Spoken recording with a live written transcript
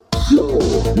Yo,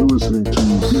 you're listening to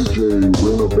DJ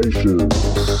Renovation,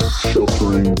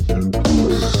 Sheltering in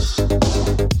Place.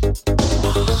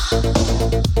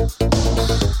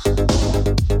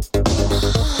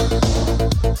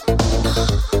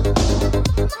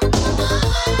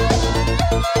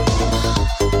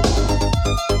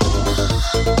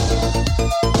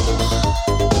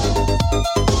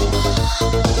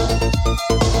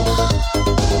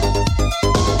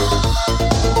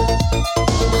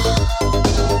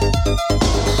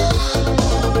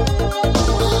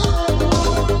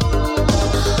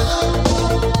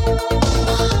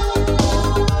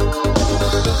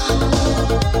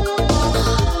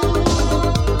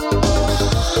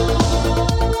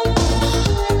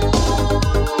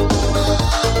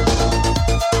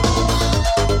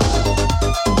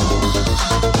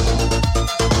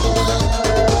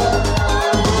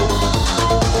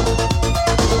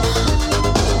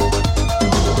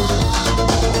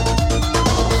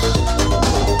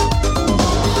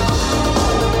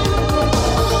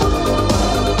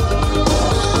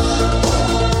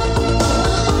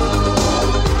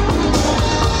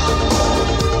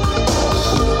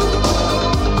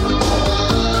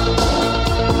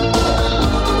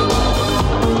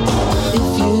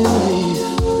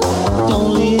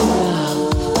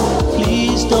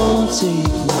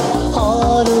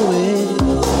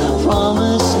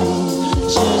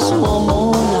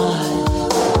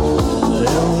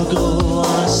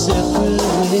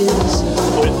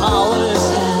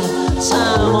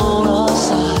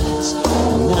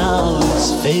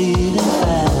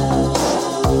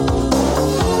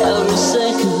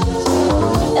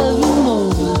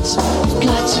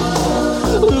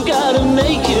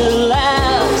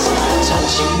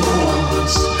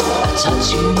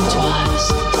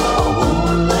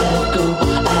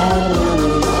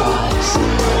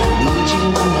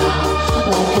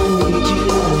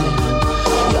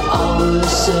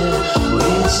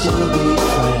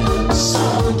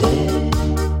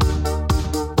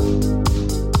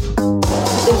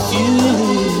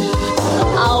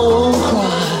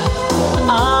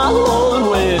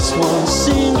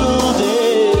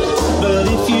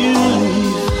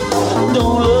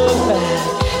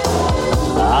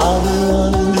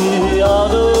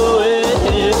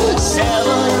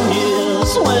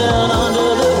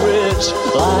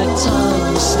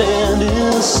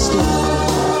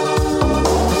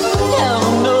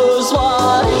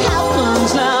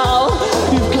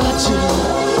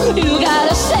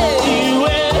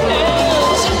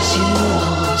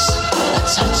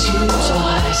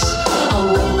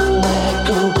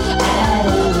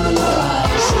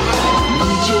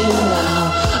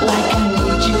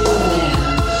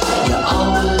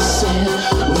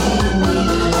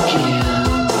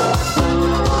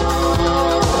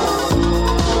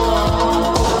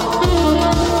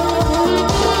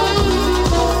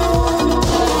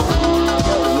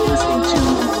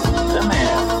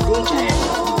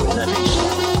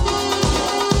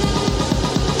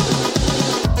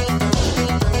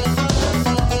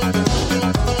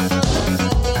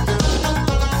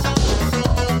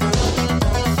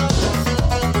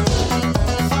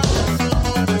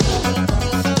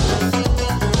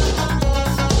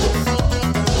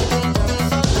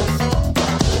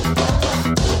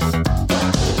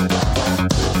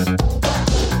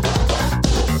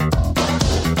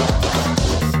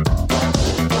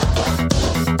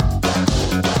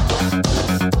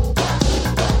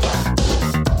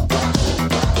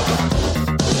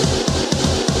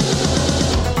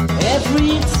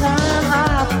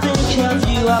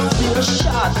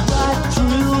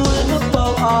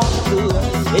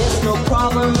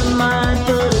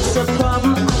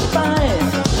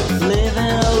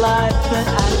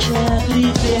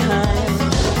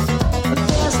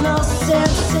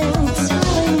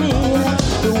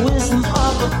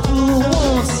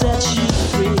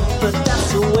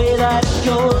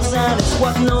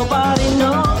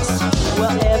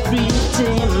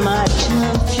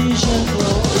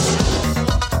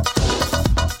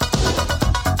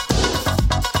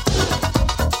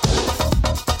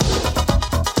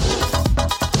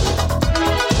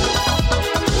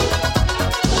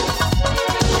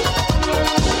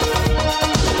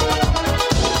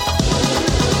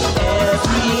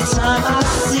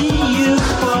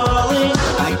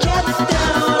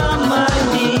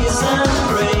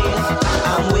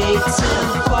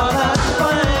 What I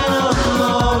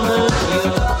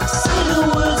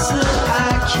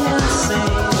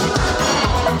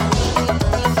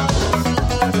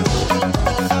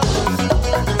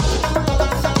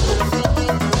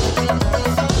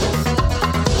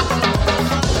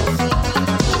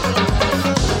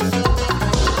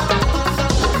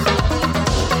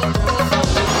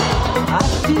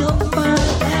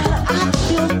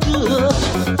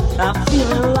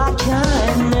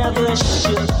never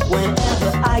should.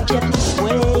 Whenever I get this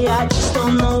way, I just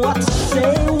don't know what to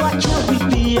say. Why can't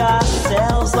we be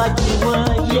ourselves like we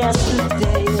were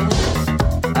yesterday?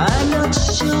 I'm not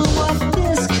sure what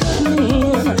this could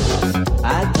mean.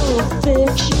 I don't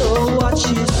think you're what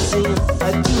you seem.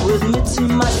 I do admit to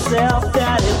myself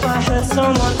that if I hurt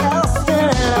someone else,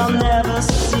 then I'll never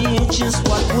see just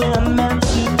what we're meant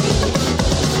to be.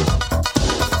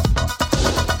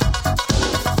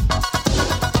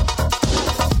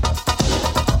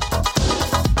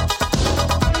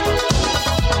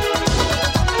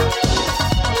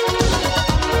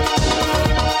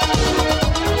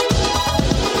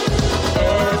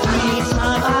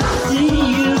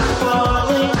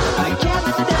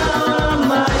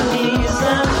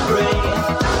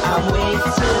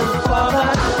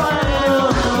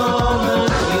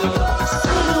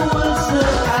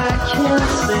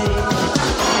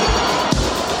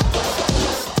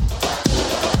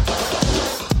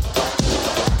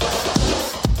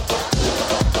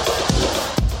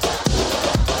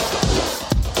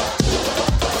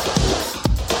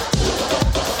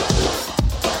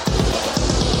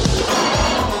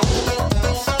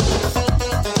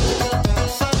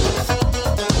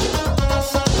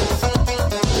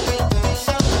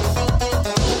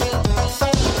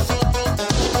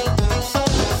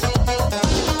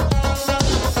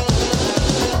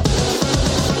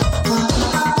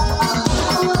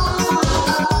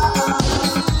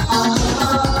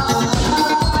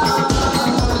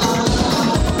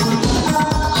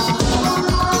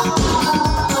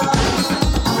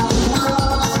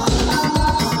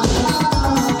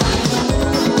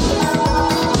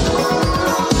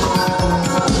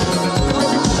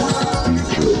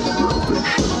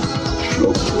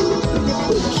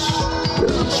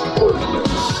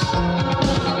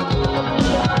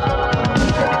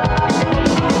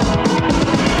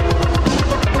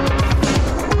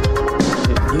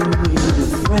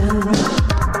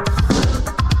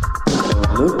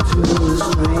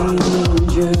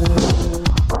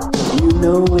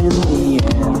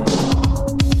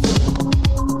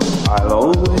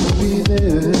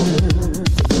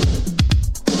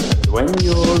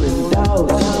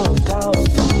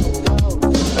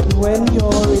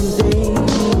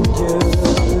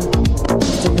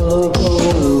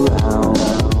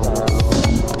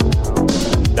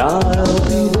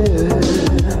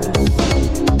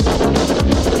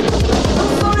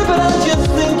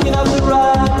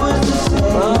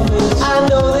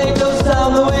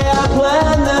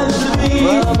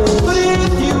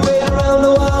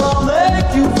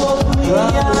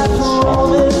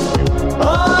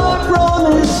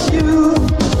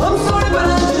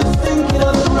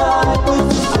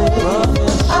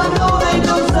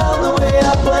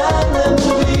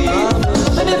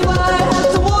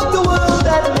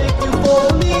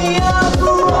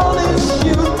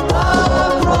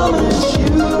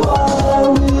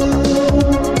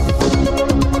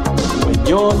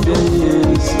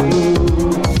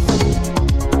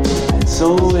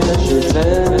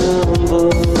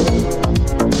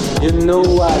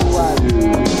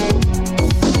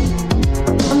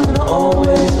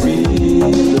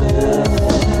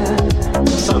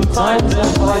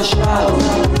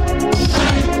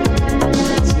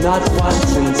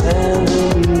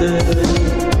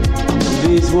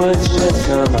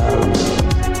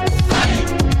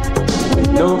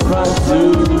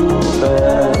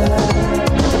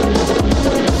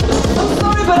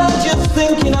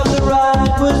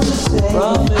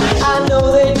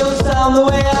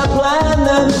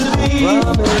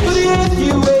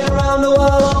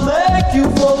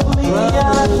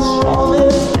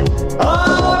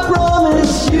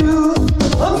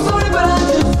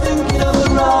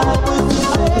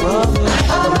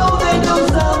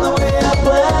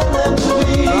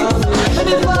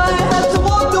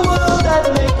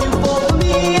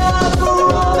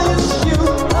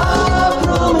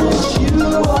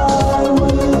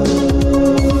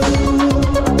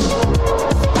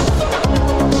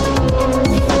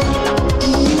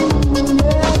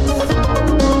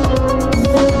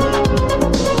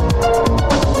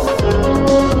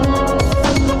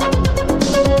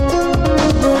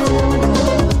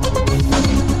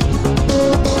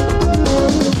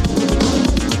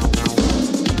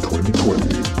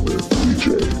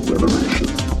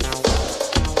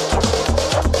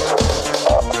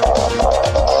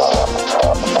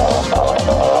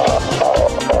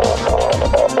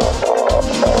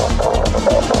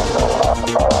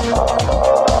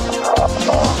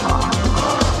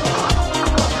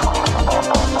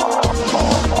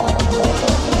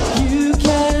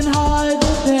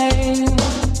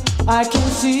 I can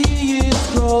see it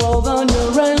scroll on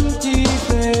your empty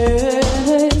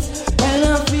face.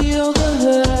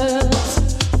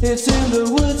 Lyrics in the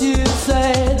words you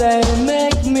say, they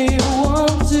make me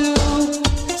want to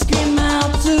scream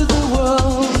out to the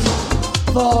world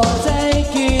for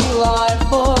taking life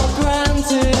for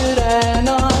granted. And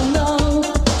I know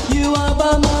you are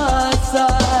by my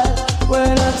side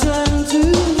when I turn to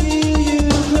hear you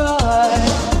cry.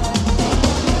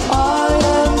 I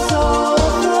am so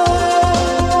afraid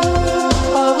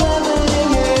of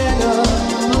living in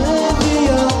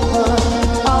oblivion.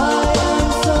 I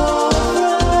am so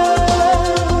afraid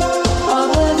of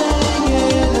living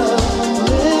in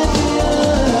oblivion.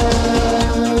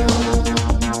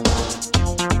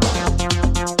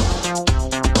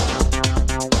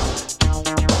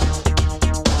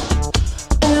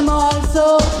 Am I so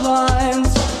blind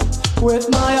with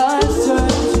my eyes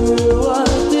turned to a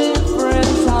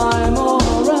different time or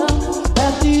around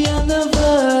at the end of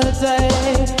the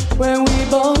day when we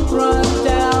both run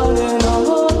down and our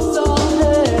hearts are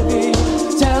heavy?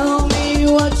 Tell me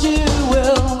what you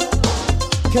will,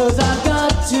 'cause I've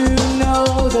got to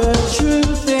know the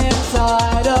truth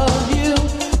inside of you.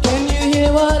 Can you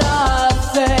hear what I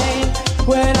say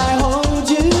when I hold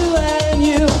you and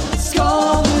you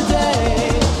score the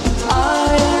day?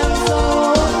 I am so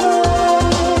afraid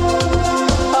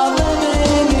of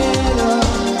living in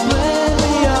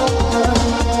oblivion.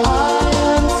 I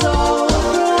am so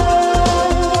afraid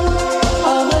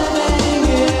of living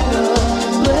in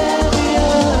oblivion.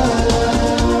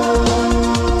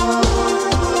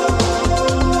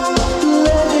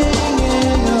 Living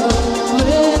in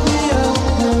oblivion.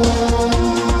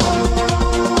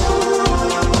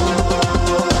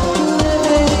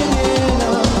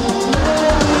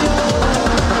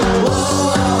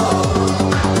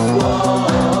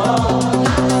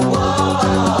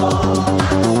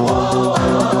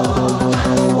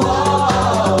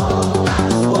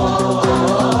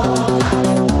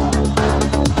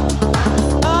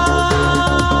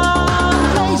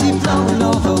 Crazy flowing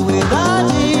over with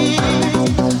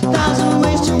ideas. Thousand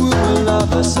ways to woo a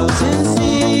lover so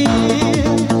sincere.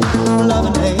 Love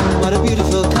and hate, what a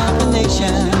beautiful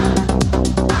combination.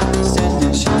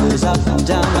 Sending shivers up and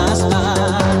down my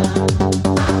spine.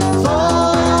 For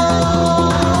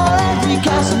every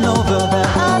Casanova that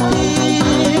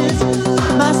appears,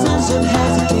 my sense of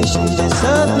hesitation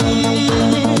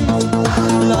disappears.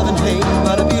 Love and hate,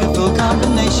 what a beautiful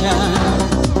combination.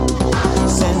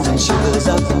 Sending shivers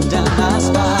up and down my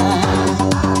spine.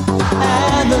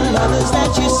 And the lovers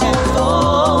that you sent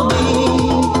for me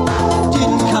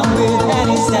didn't come with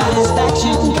any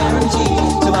satisfaction guarantee.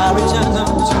 So I return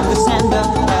them to the sender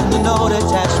and the note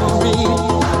attached will read.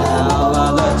 How I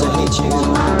love to hate you.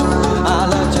 I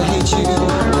love to hate you.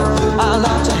 I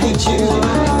love to hate you.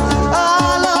 I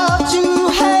love to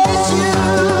hate you.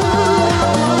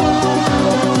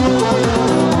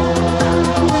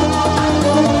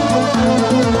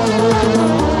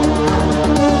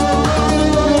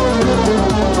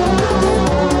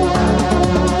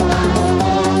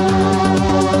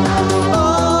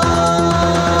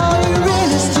 Oh, you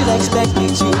really still expect me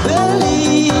to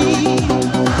believe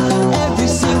every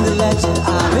single letter I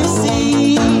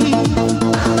receive?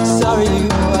 Sorry, you,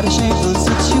 what a shameful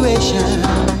situation.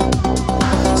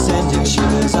 Sending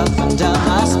shivers up and down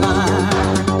my spine.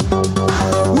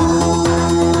 Ooh,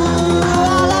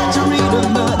 I like to read a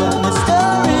murder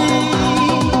mystery.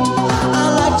 I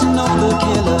like to know the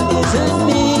killer isn't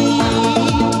me.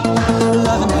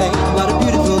 Love and hate, what a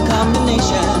beautiful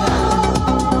combination.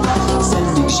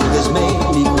 Sending shivers made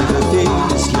me with a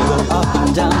Venus sliver up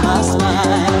and down my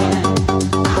spine.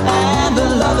 And the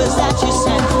lovers that you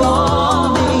sent for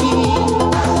me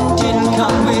didn't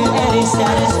come with any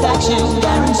satisfaction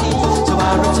guarantee. So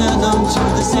I return them to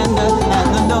the sender and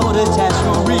the note attached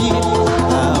will read.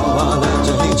 How I love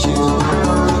to hate you.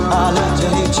 I love to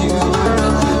hate you.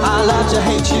 I love to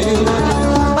hate you.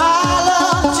 I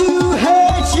love to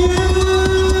hate you.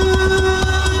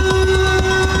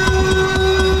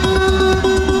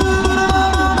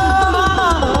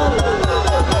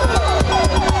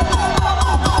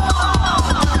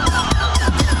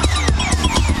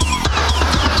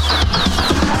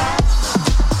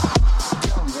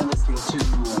 You're listening to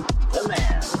the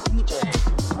man, Deejay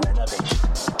Renovation.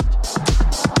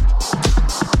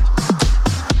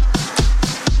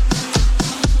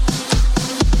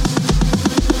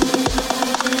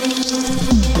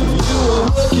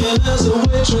 Working as a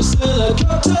waitress in a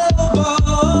cocktail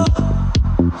bar.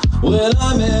 When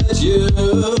I met you,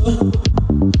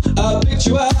 I picked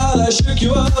you out, I shook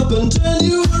you up and turned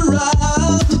you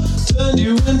around, turned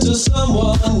you into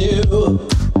someone new.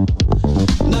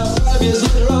 Now 5 years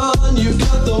later on, you've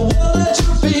got the world at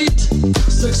your feet.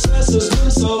 Success has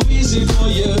been so easy for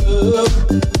you,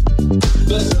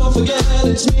 but don't forget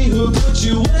it's me who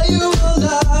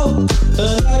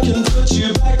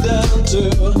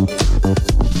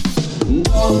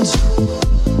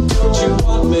Don't you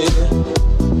want me?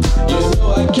 You know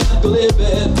I can't believe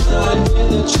it when I hear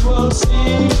that you won't see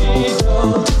me.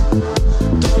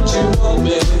 Don't you want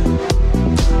me?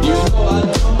 You know I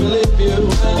don't believe you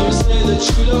when you say that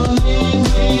you don't need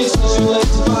me. It's too late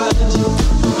to find.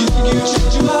 You think you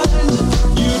change your mind?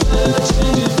 You better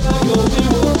change it back or we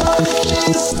will find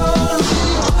this story.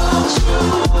 Don't you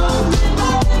want me,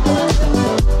 baby?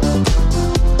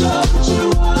 Don't you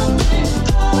want me?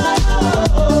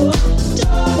 Oh,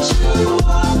 don't you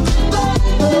want me,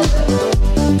 baby?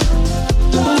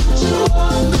 Don't you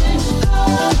want me?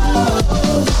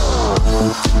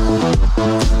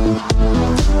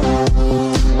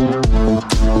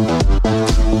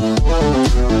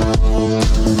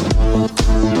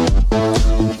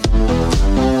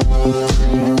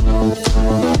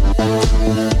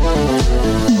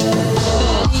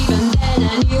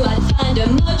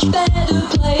 Better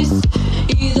place,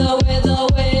 either with or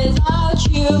without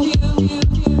you.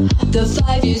 The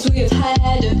 5 years we've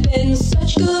had have been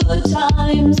such good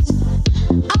times.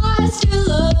 I still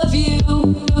love you,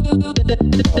 but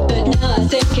now I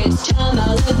think it's time I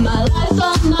live my life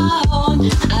on my own.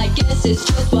 I guess it's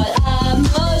just what I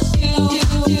must do.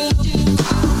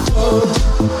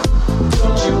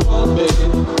 Don't you want me?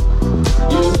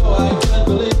 You know I can't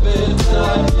believe it when I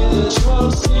hear that you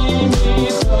won't see me.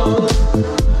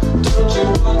 Don't you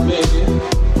want me?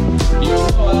 You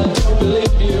know I don't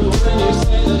believe you when you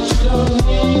say that you don't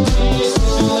need me.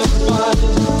 Since you left mine,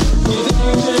 you think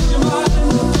you changed your mind?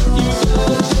 You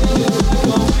better change it back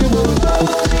or we will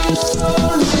both be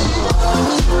sorry.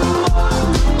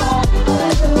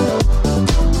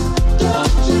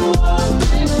 Don't you want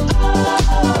me?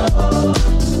 Oh,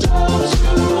 don't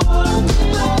you want me,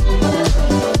 baby?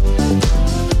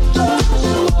 Don't you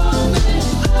want me?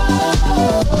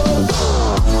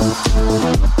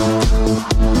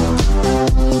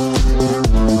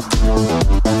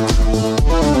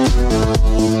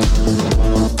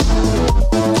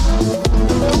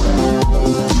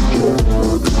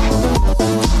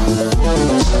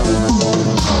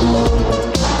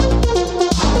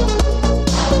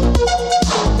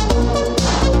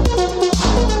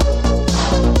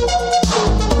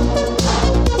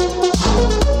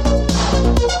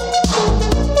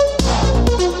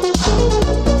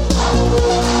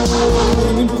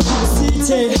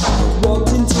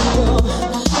 Walked into the door.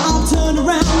 I'll turn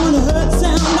around when I heard the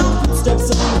sound of footsteps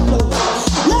on the floor.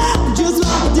 Loud, just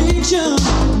like addiction.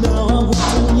 Now I'm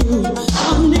hooked on you. I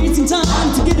need some time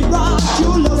to get it right.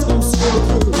 Your love's gonna see it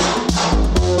through.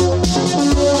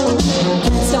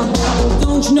 Can't stop now,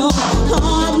 don't you know?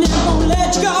 I'm never gonna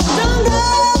let you go. Don't go.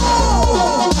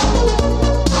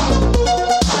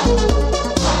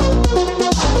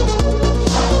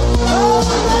 Oh,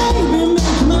 baby,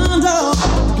 make your mind up.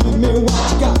 Give me what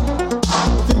you got.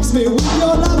 Fix me with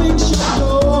your loving shut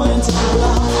door and take it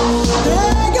out.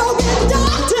 Hey, go get the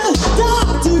doctor.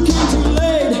 Doctor came too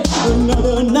late.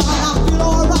 Another night I feel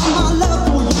alright. My love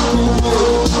for you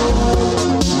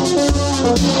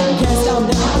can't stop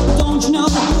now. Don't you know?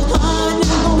 I'm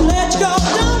never gonna let you go.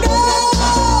 Don't go.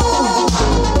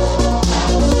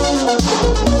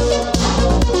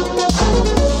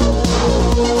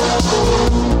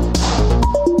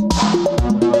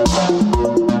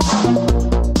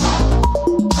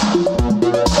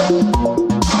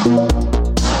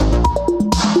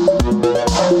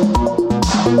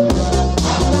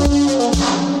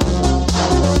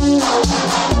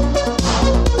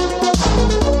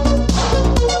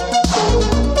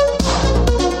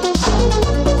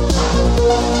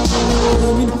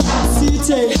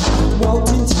 Walked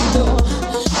into the door.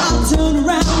 I turned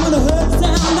around when I heard the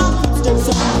sound of footsteps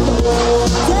on the floor.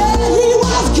 Said he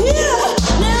was a killer.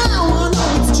 Now I know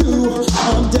it's true.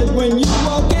 I'm dead when you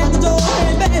walk out the door.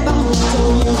 Hey babe, I want to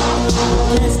tell you.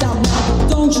 Can't stop now,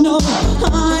 don't you know?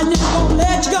 I never gonna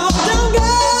let you go. Don't go.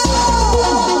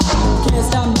 Can't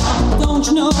stop now, don't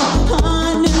you know? I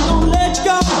never gonna let you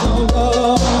go. Don't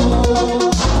go.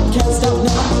 Can't stop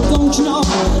now, don't you know?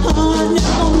 I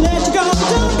never gonna let you go.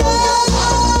 Don't go.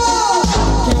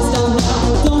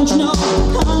 Don't you know,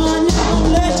 I'm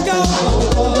never gonna let you go.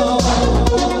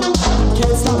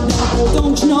 Can't stop now, don't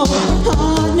you know,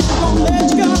 I'm never gonna let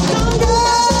you go. Don't go.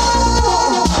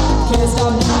 Can't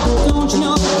stop now, don't you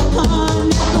know, I'm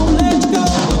never gonna let you go.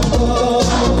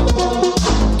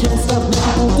 Can't stop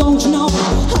now, don't you know,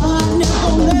 I'm never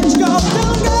gonna let you go.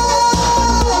 Don't go.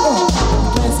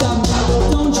 Can't stop now,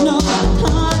 don't you know,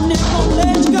 I'm never gonna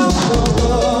let you go.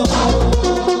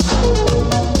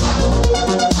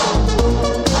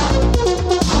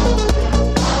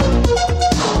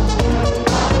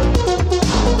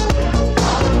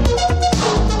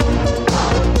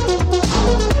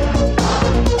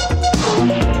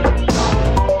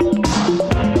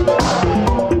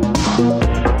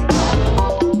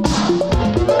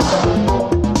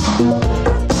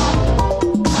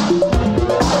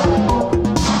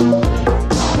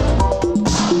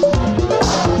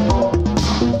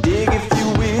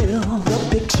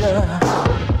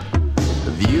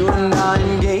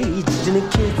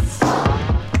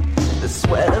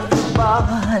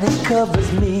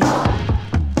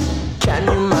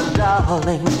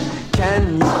 time.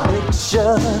 Can you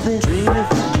picture this? Dream if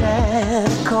you can,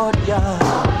 a courtyard,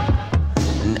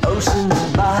 an ocean of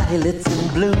violets in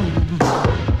bloom.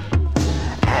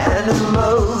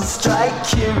 Animals strike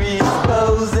curious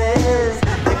poses.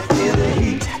 They feel the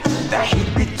heat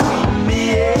between me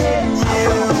and you.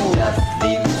 Just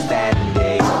leave me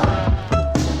standing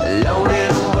alone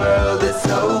in a world that's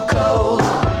so cold.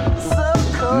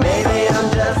 Maybe I'm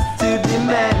just too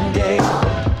demanding.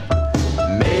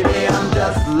 Maybe I'm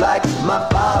just like my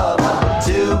father,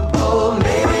 too bold.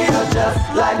 Maybe I'm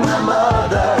just like my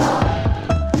mother.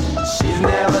 She's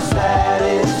never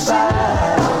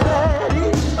satisfied.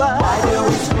 Why do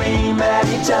we scream at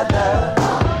each other?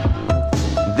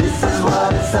 This is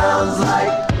what it sounds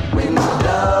like when the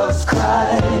doves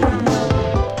cry.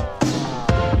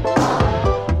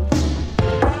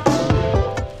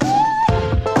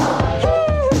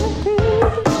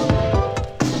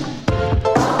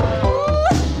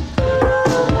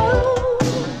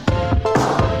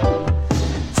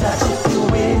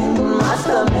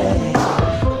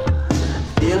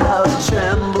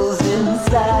 Trembles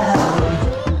inside.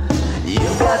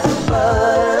 You've got the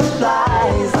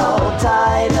butterflies all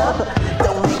tied up.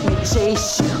 Don't make me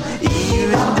chase you,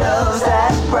 even doves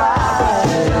that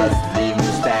pride. Just leave me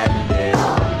standing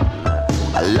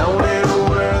alone in a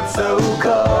world so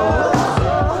cold.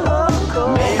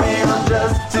 Maybe I'm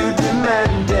just too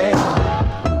demanding.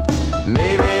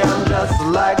 Maybe I'm just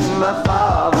like my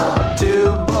father, too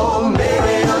bold.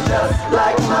 Maybe I'm just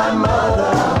like my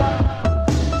mother.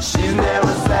 She's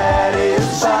never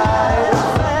satisfied.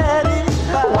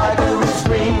 Why do we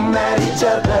scream at each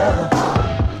other?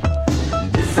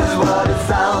 This is what it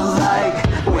sounds like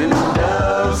when the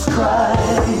doves cry.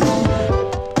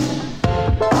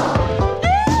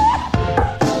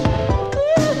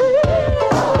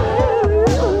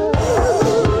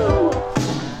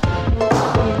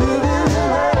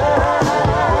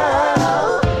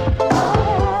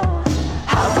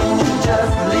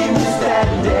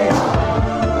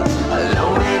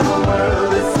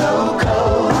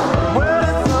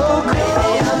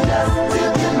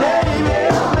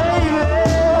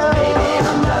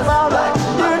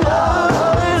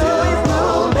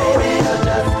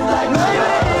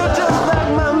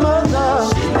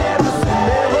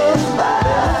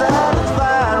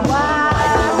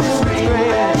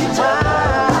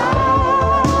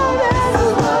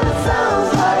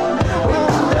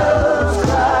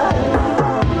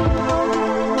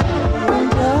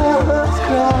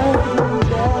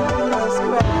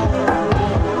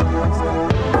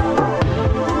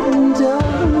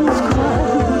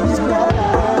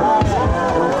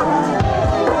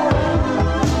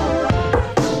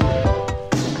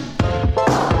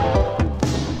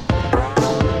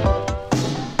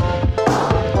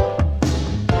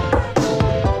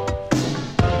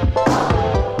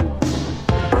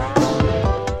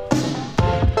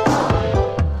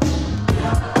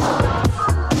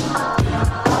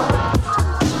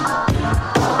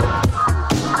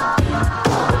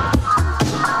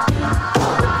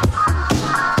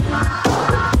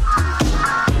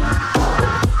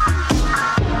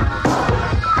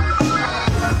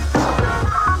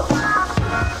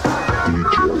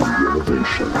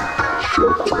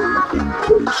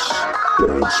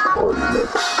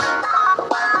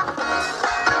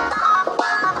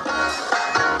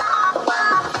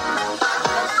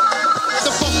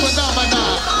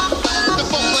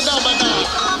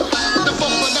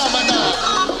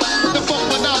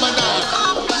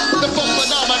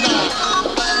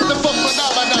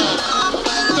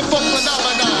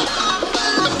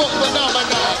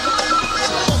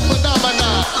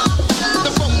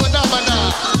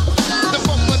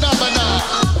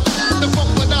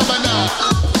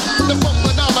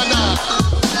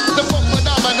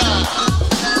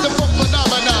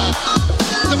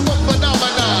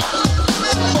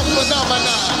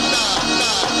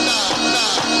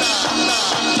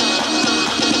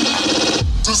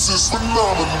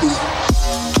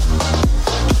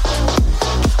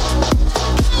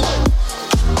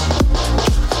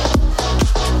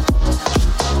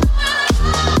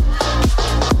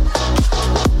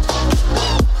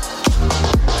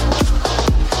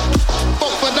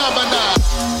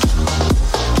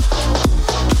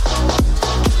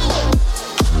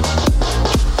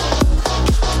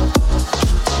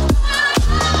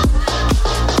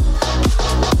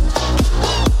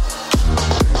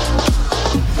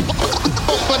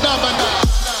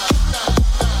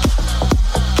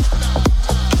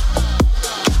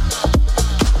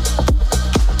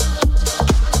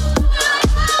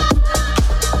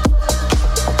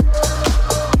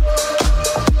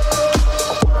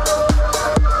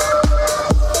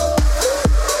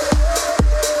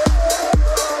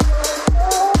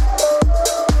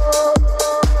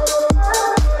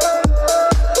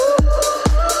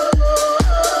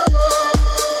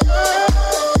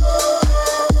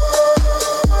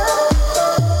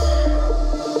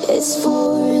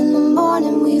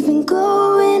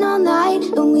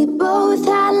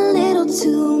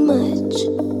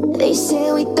 They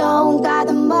say we don't got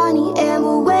the money and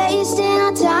we're wasting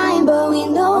our time, but we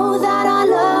know that our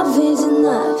love is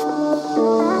enough.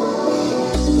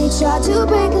 They try to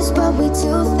break us, but we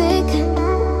too thick.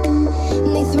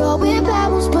 And they throw in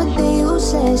pebbles, but they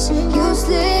useless,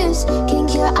 useless. Can't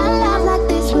cure our love like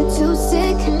this, we're too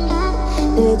sick.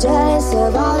 They're jealous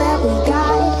of all that we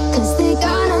got, 'cause they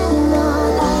got nothing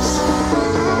on us.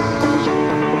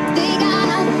 They got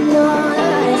nothing on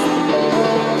us.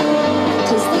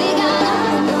 'Cause they got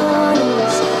nothing on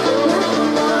us.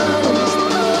 Nothing on us.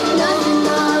 Nothing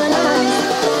on us.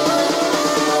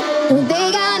 No, they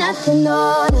got nothing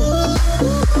on us.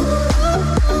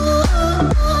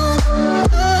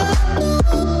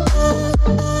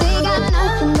 They got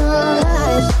nothing on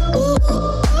us.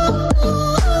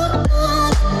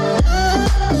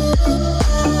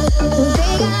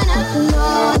 They got nothing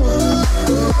on us.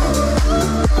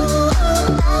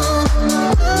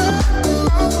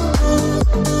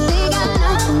 They got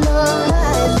nothing on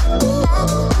us.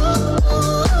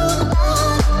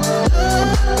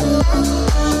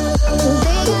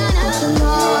 They got nothing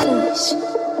on us.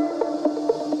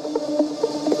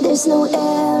 There's no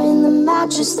air in the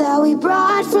mattress that we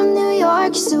brought from New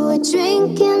York, so we're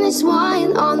drinking this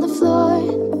wine on the floor.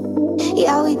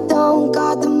 Yeah, we don't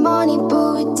got the money,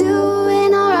 but we're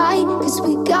doing alright, 'cause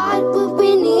we got what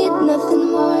we need,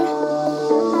 nothing more.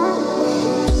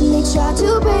 And they try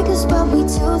to break us, but we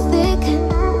too thick.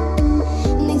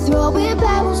 And they throw in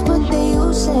pebbles, but they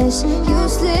useless,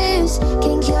 useless.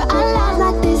 Can't cure our love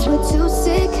like this, we're too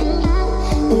sick.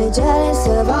 They're jealous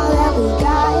of all that we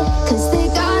got, 'cause they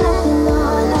got nothing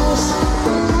on us.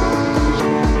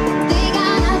 They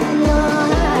got nothing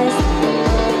on us.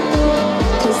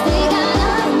 'Cause they got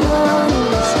nothing on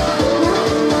us.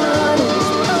 Nothing on us.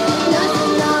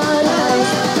 Nothing on us.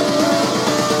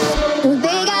 No,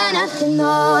 they got nothing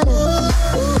on us.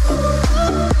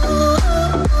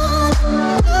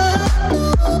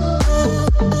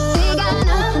 They got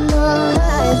nothing on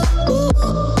us.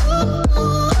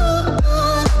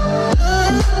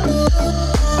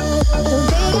 No,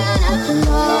 they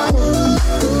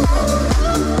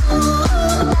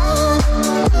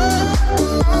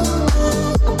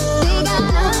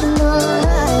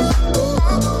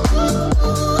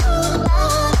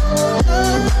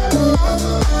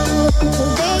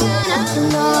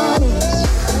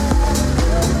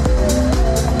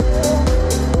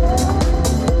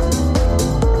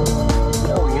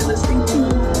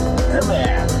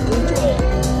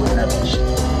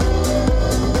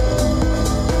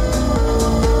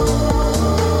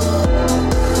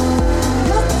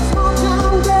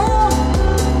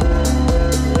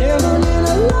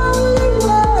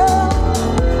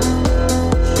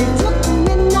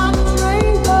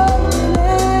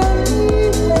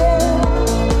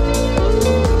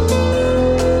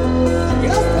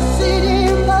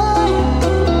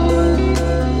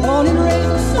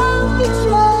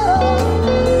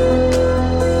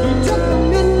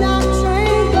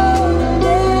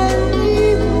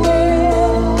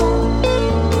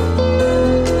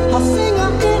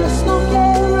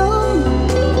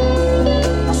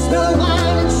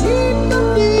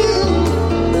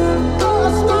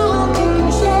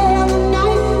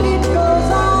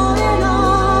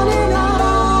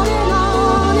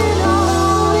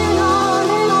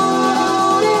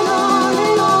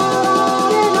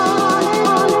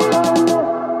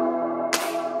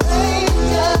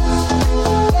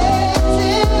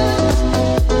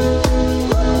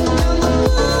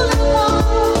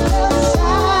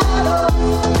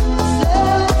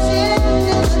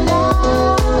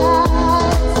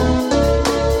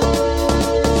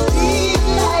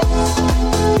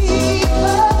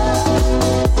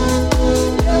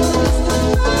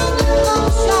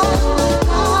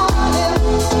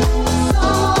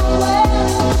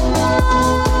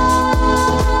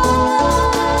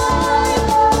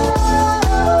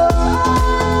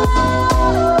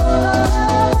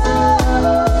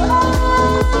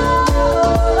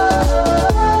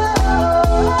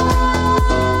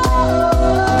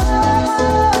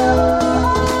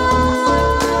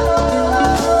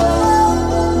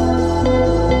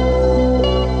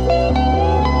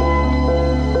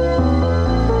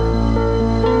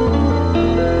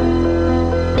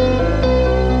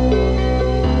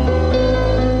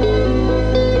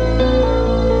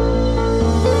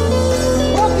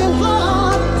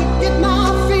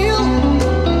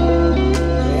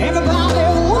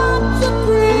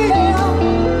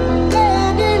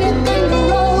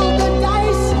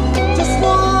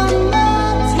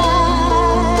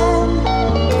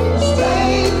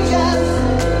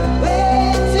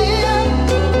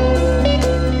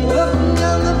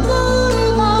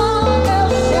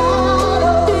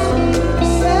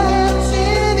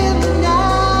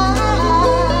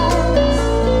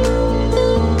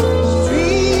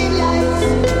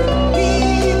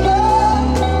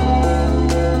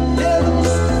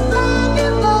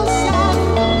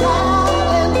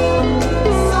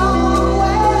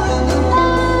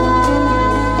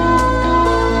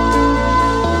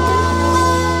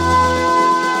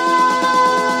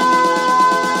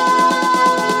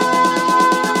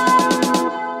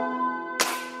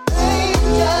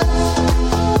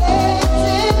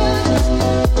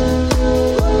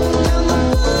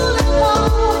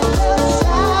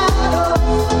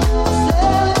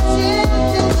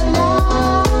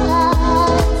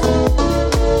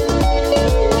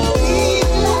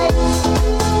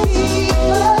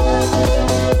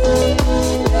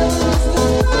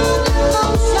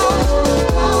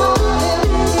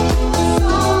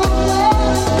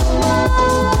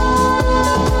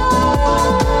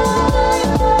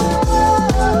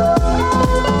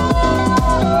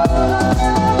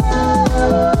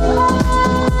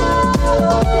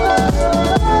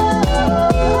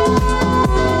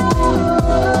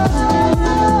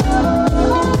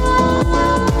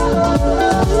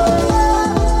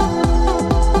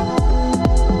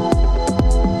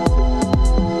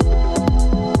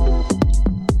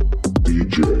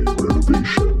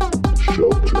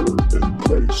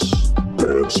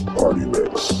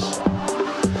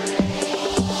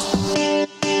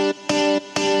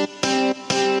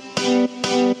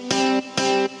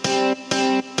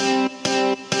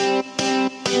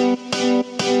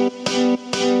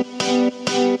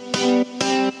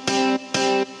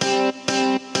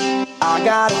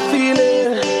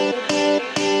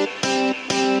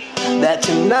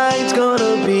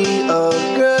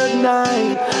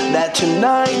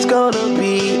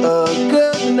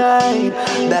night.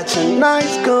 That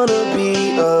tonight's gonna be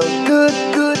a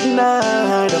good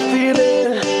night. I feel it.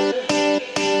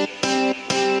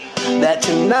 That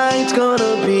tonight's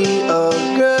gonna be a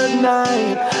good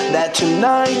night. That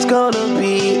tonight's gonna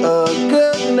be a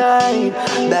good night.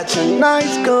 That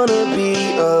tonight's gonna be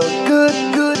a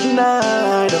good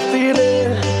night. I feel it.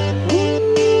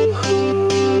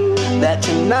 That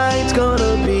tonight's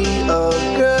gonna be a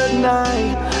good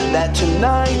night. That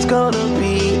tonight's gonna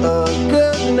be a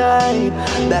good night.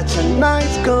 That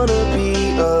tonight's gonna be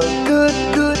a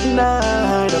good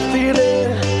night. I feel it.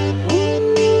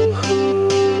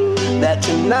 That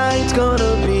tonight's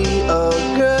gonna be a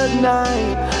good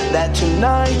night. That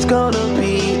tonight's gonna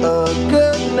be a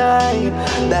good night.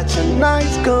 That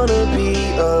tonight's gonna be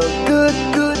a good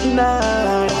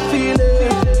night. I feel it.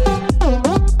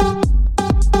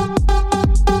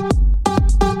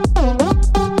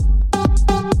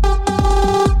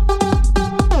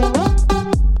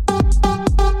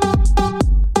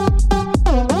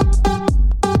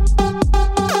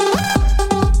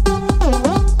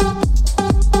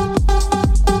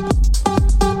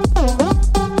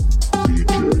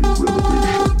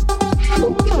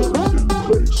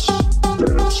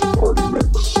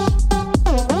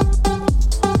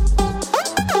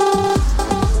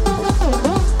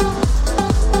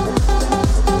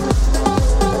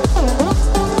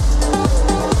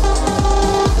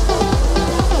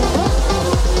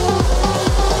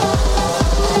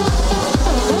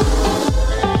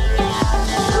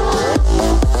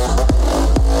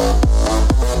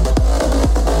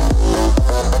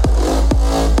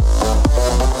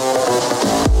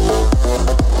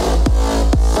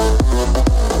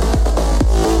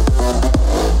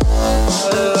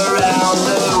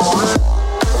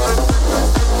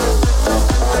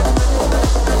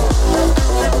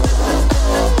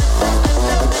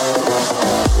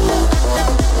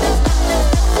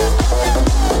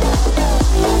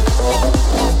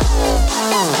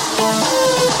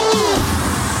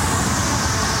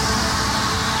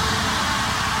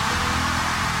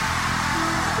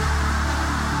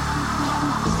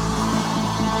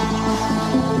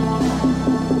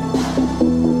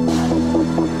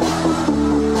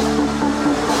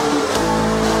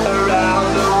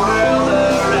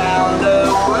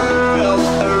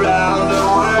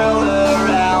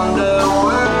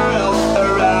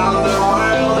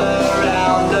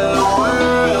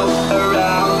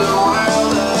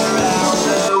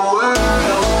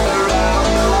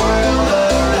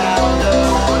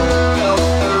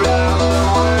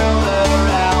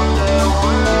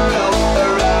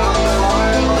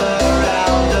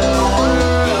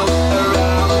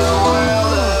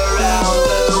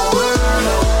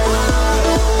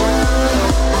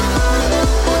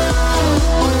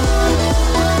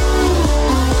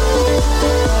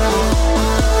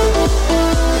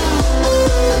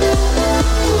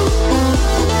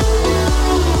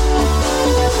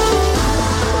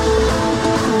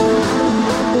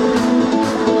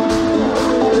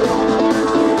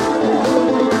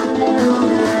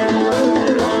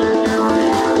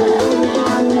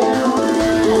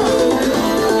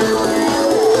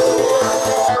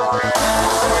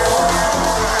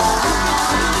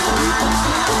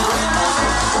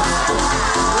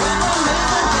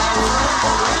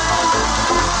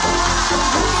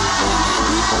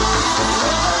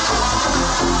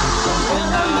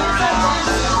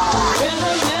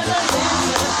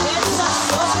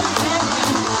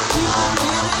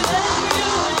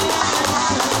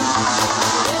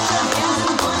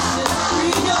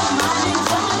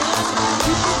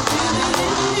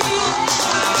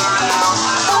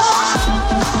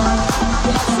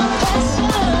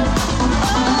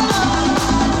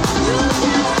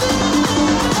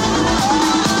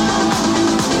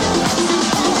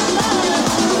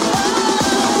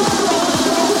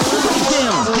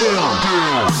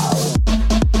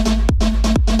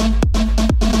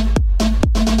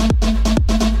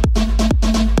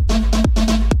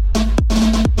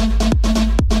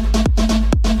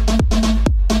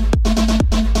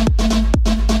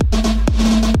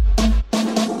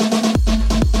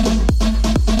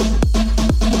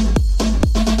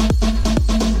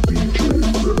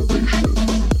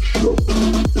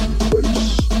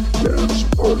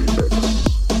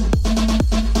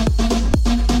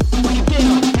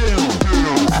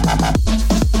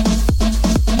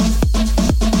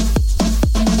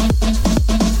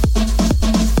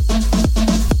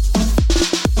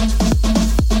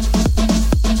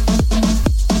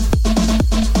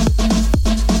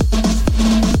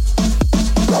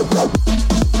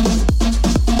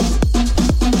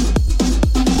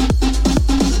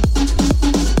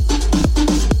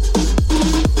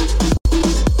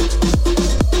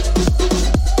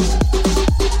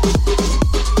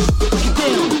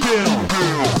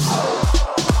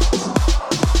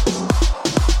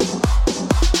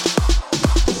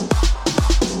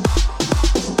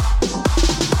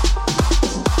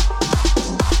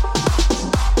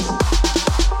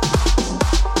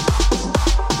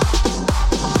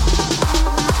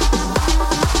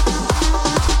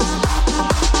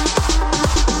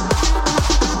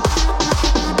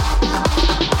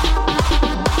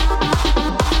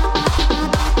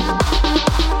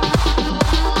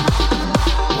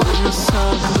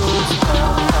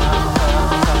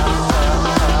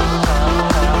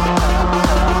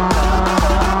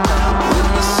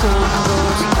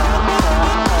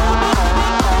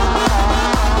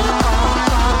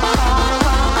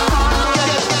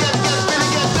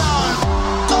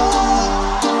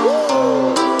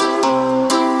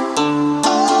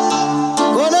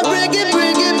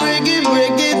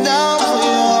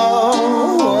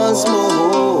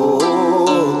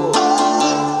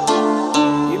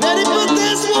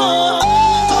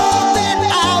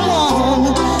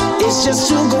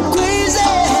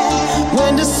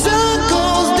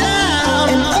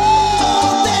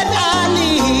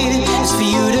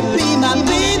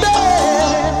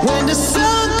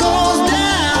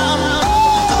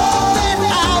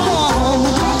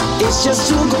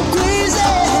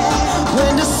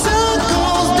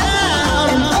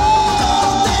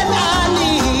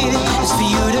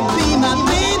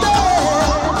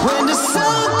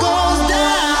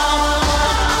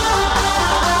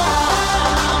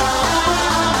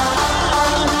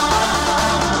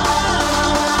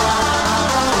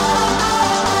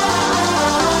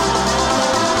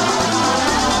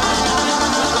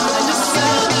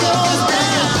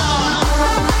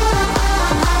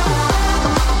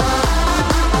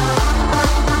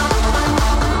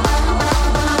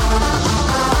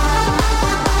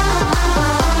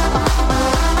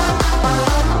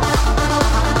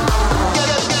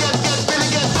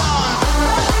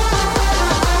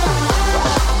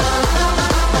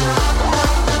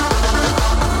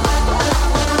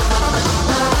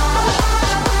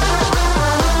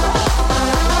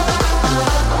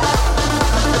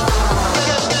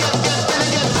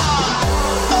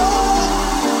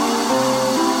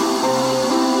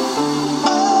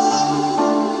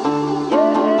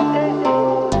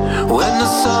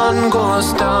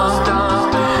 goes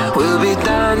down, we'll be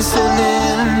dancing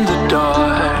in the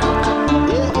dark.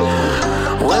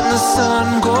 When the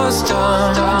sun goes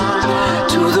down,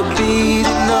 to the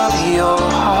beating of your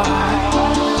heart.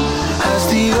 As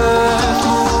the earth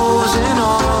moves in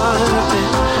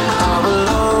orbit, I will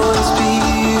always be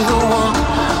the one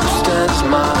who stands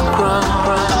my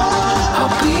ground.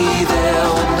 I'll be there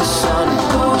when the sun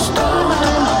goes down.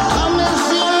 Come and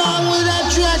sing along with that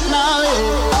track now.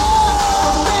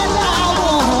 All that I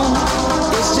want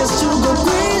is just to go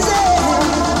crazy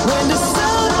when the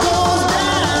sun goes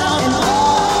down. And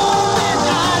all that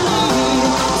I need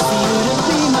is for you to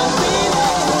be my baby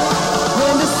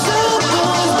when the sun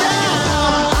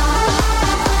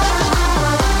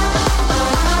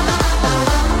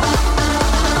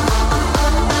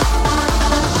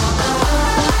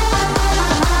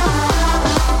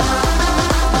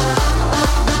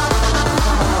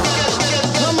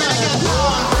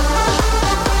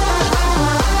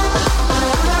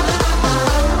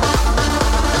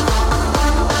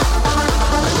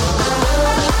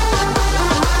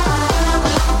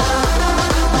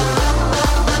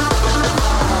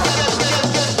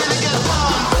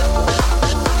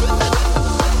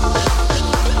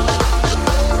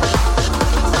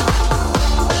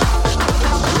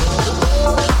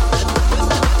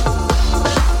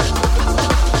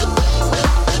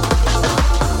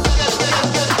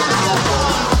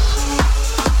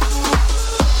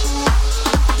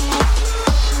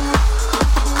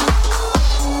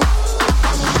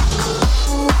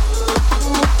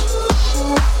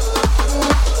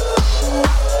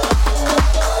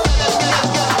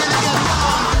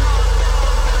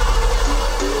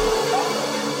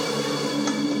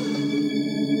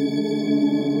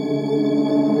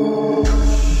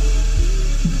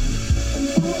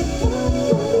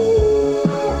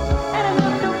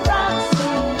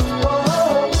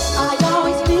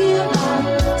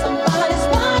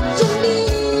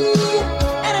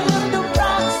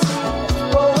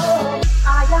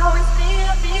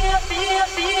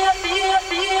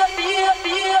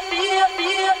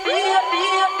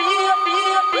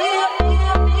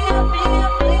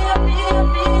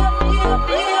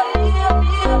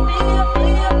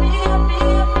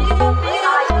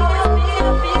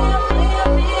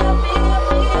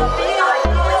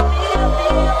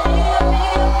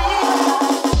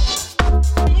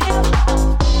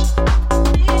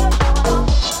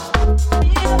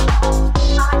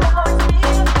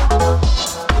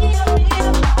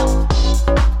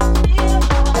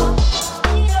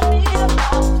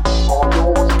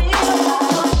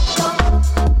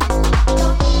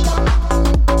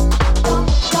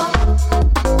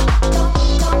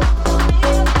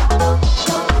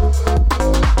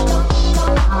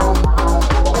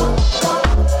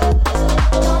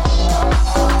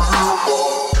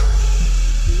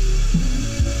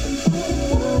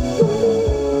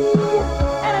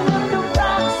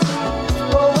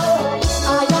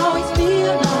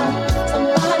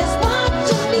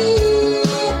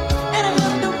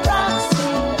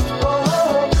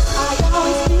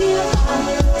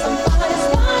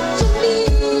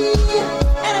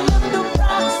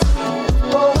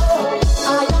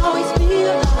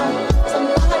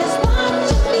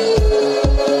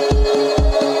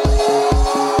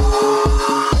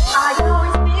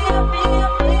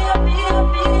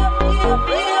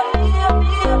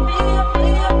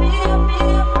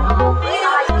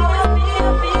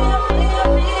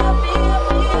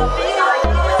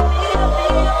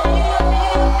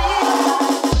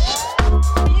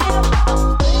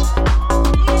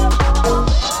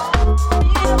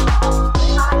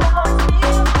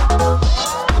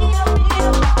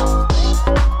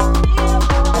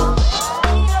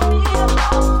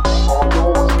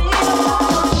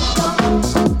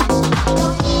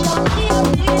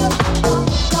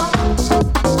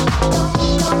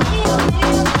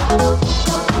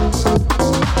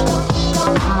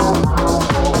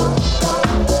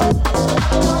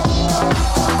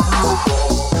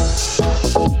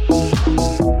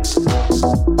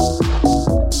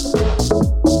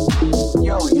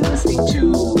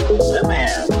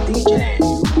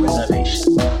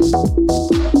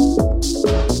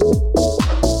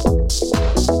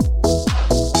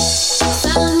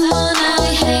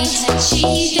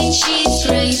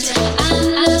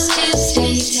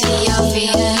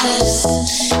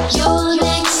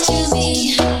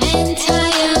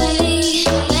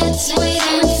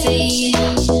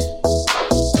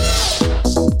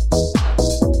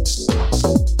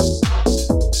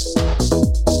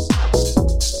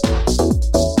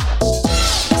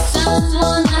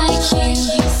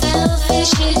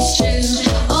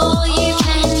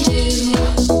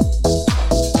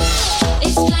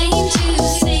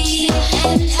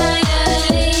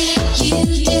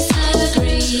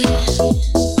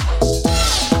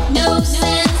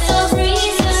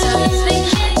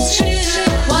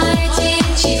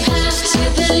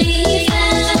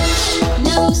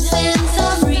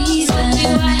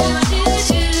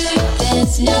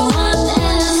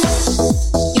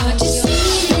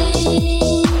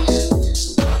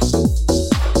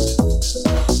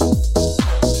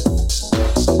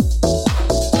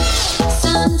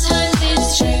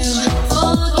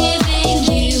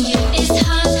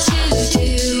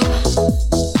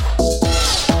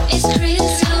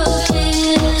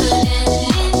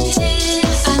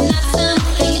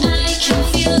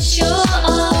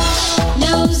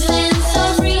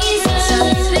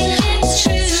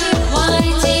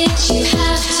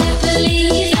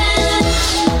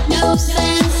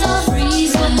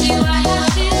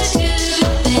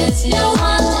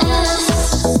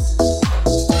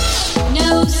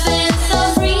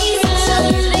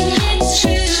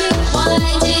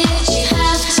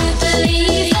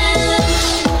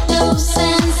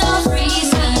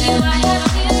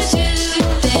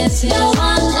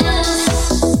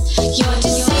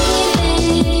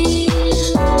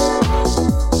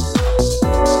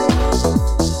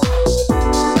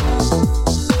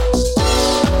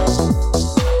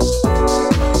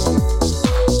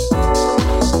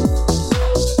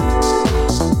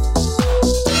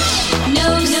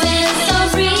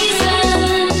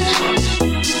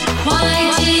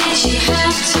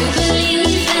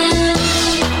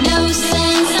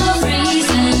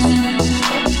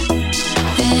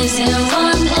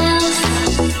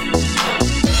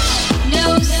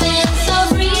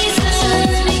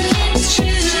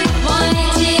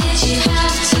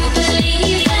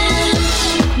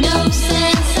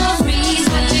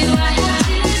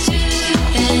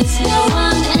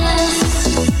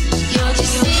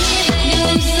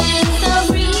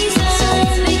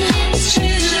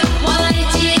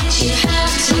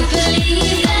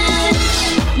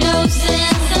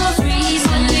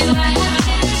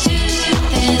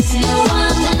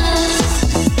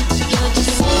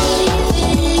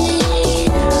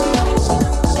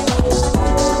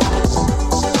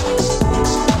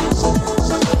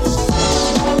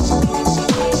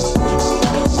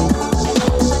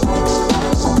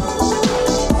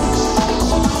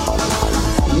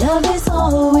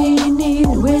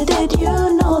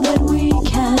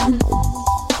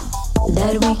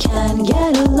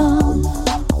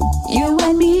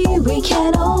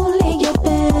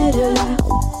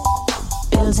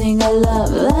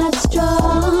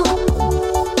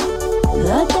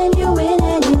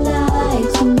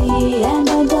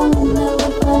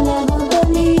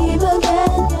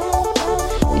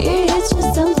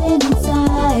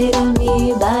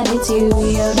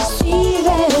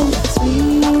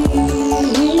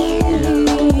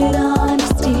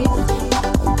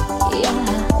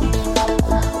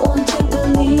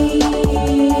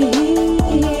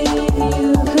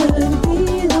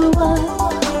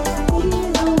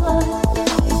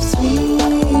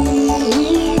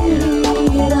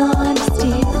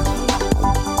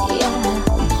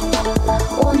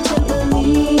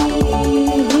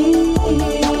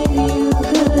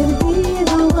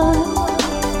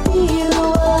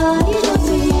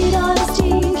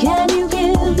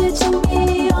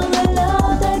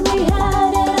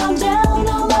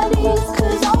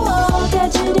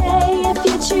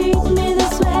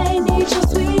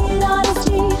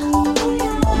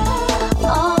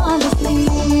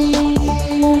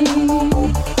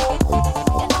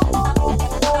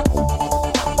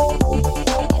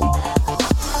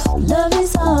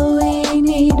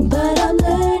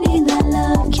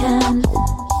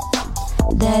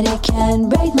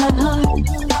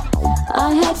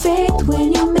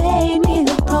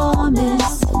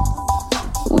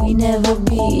never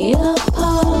be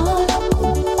apart.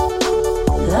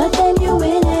 But then you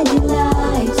win and you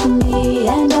lie to me,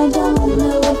 and I don't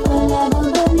know if I'll ever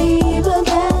believe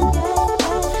again.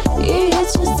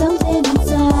 It's just something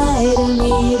inside of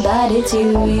me, but it's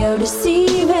you're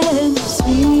deceiving.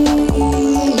 Sweet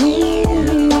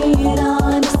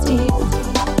honesty,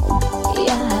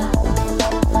 yeah.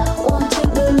 Want to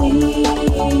believe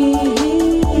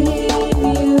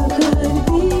you could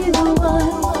be the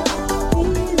one.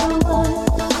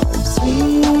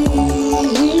 Sweet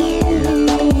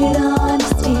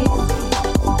honesty,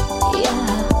 yeah.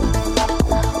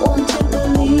 Want to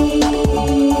believe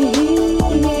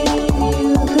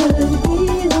you could be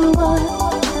the one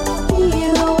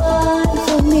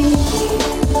for me.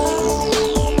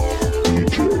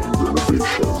 DJ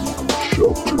Renovation,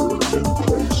 Shelter in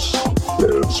Place,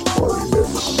 Dance Party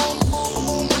Mix.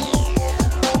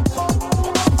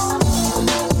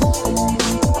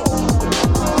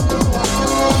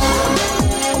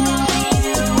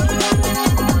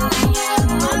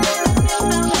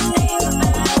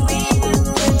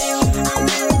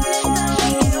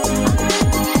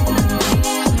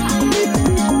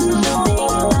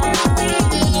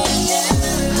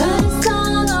 Heard a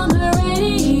song on the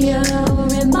radio,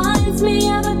 reminds me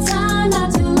of a time not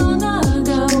too long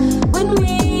ago when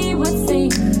we would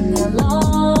sing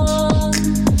along.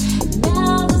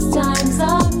 Now those times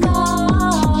are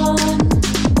gone.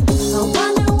 I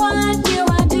wonder what you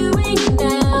are doing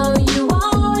now. You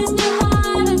always knew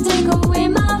how to take away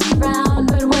my frown,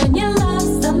 but when you love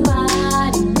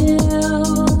somebody new,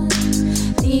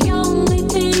 the only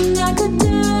thing I could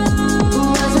do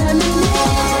was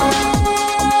reminisce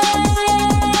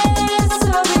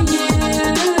over you.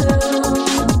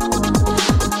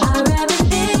 I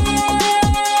reminisce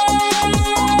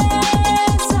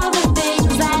of the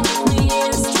things that we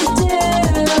used to do.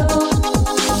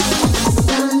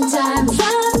 Sometimes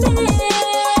I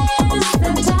miss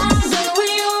the times when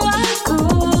we were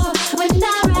cool. When I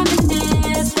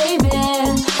reminisce, baby,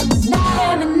 when I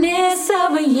reminisce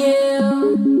over you.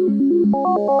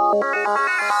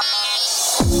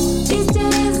 These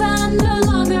days I no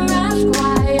longer ask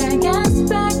why. I guess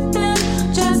back then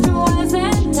just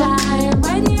wasn't time.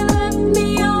 When you left me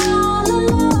all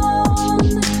alone,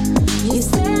 you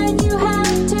said you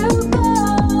had to go.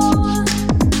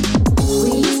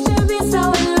 We used to be so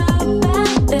in love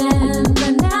back then,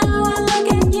 but now I look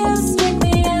at you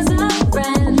strictly as a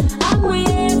friend. I'm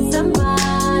with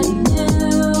somebody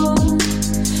new.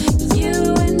 You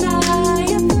and I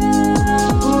are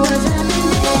through. Was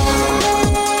reminisce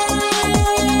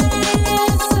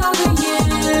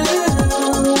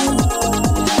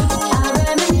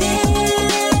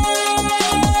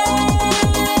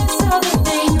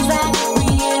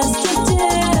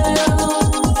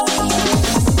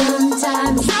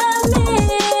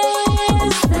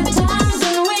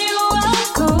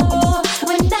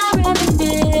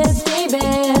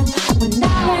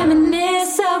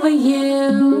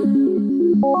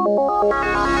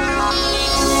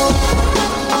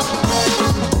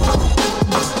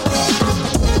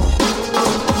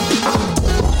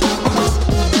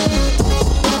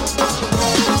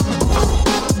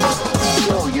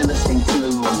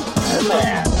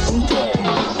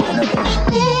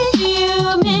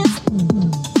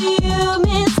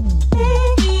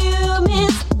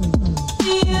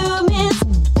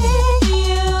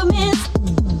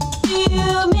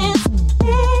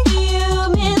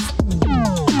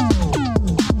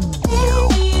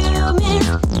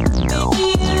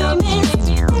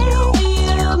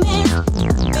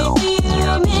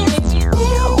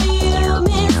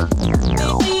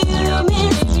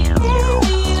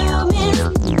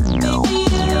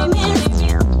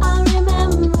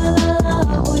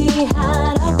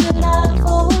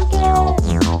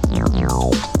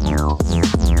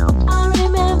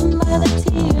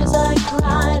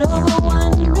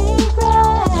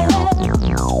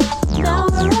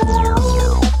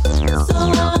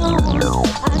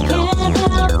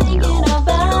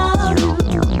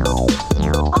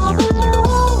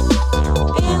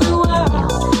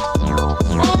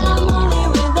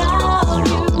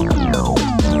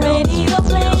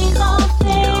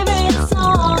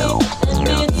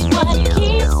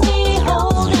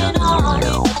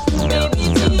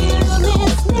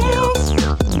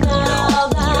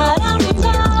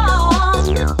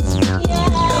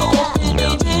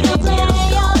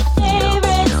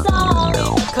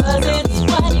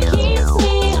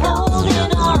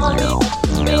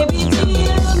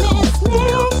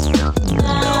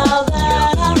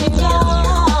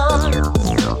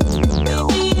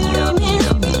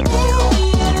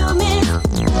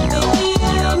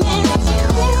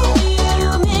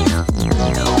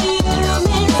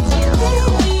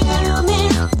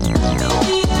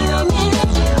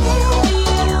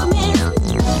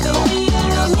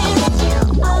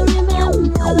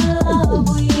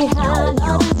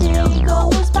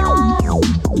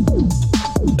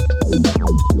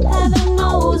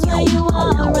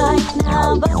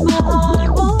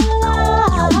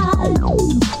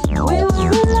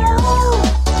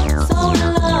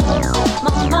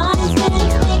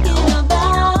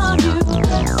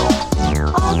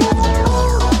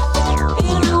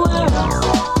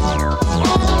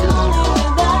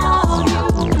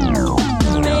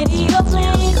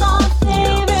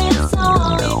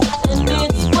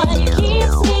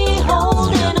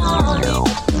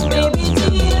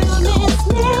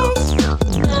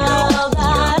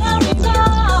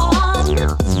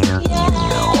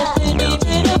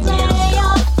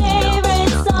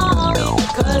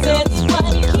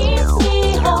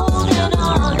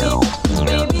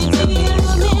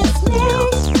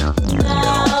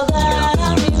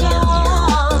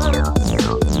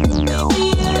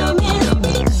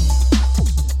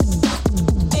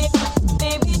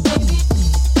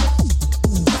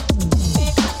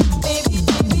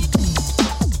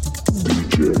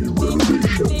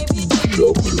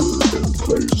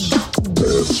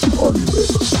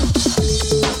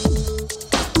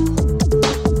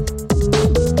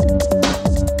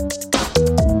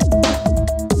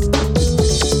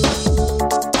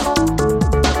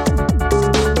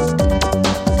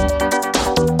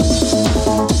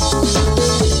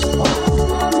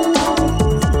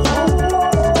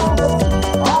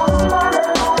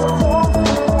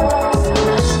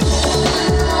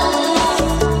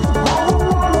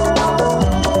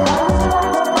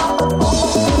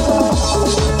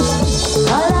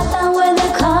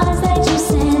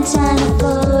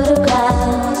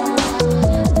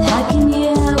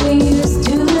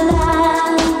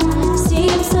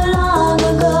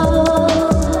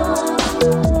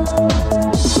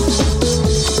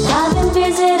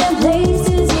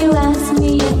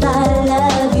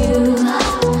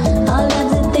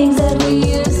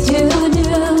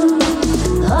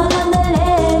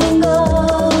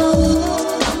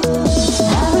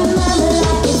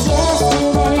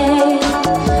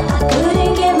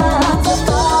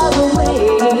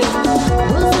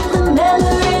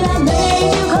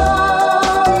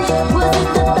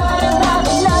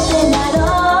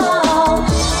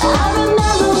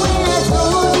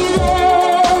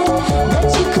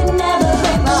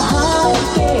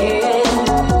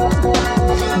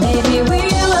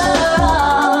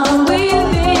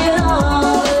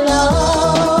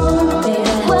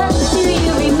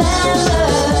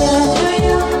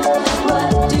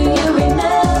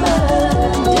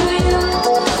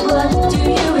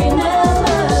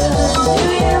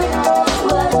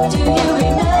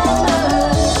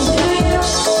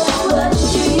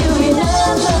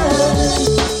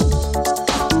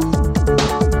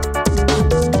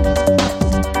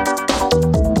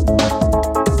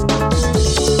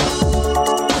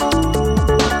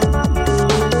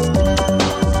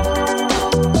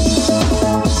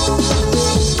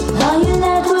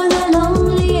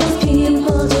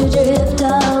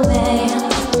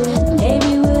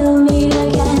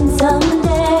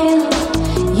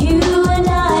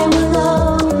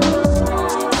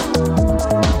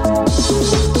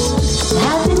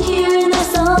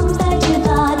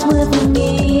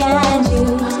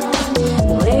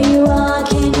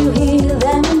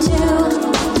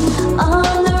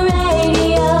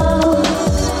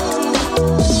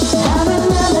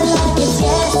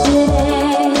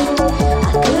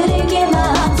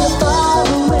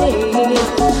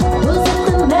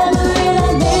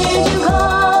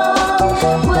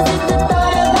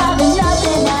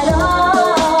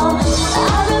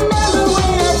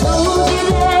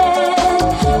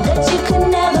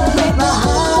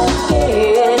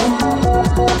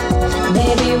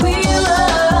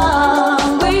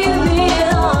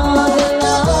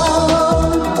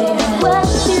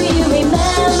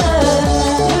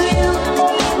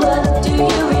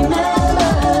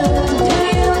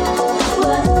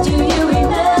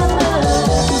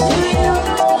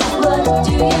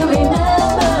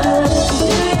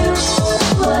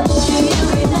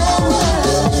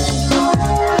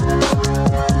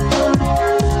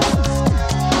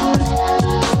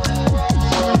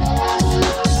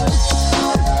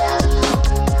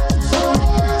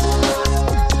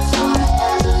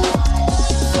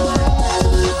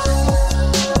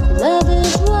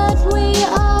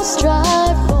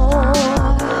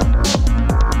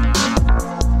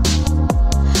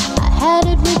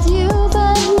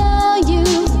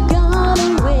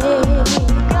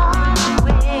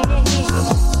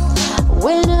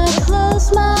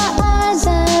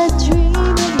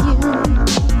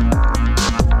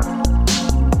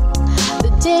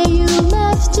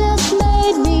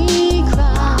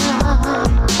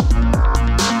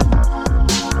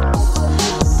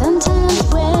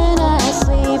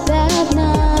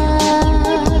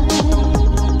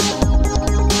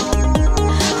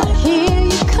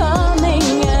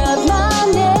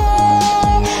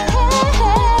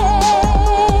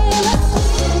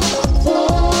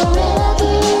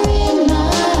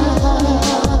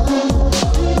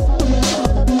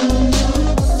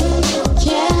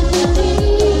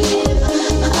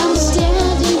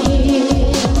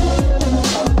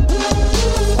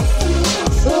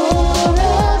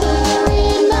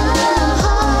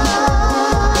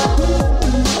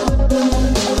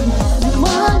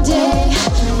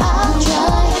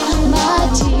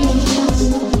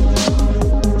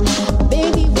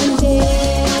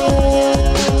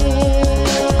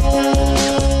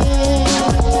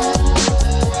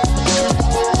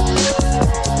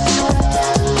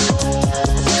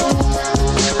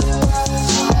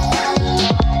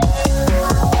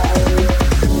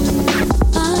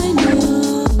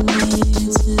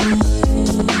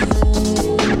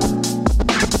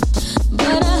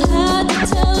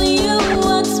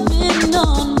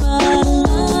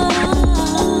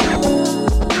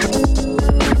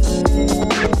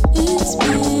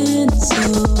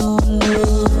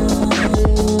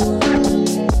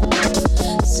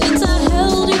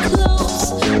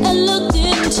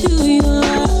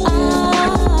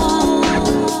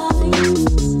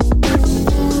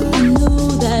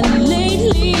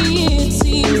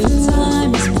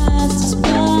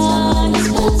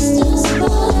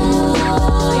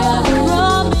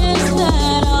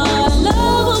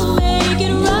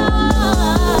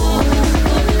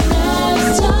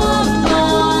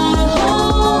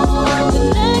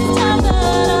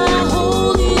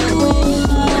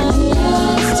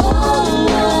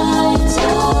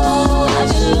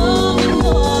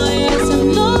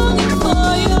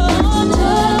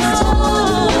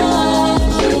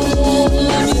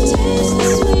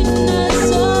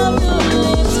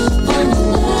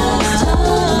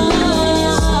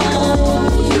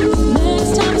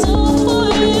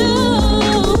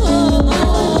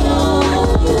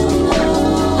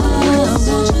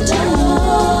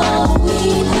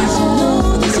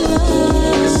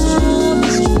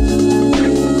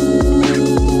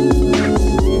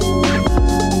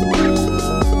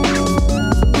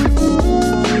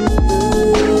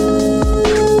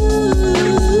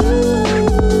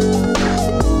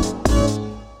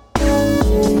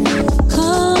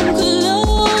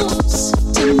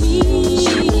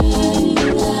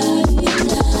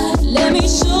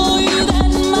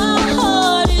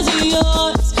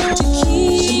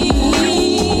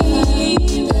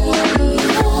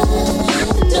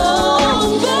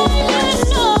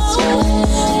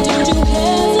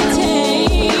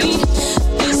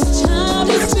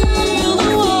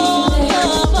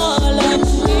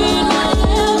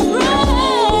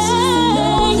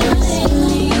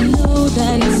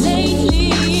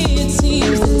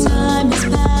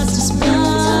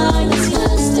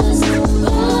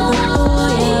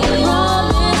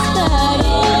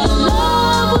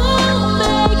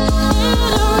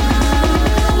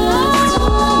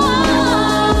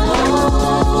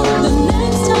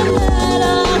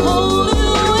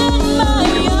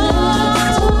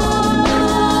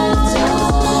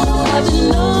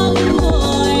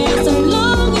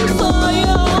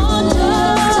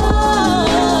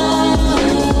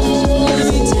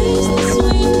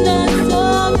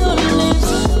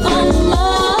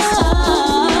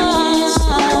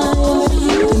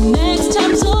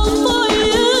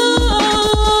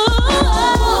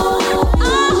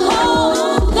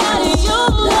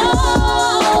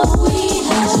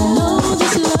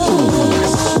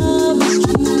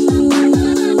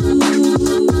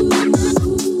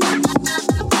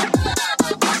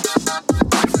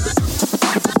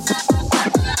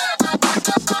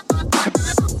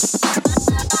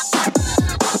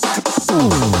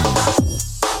Everything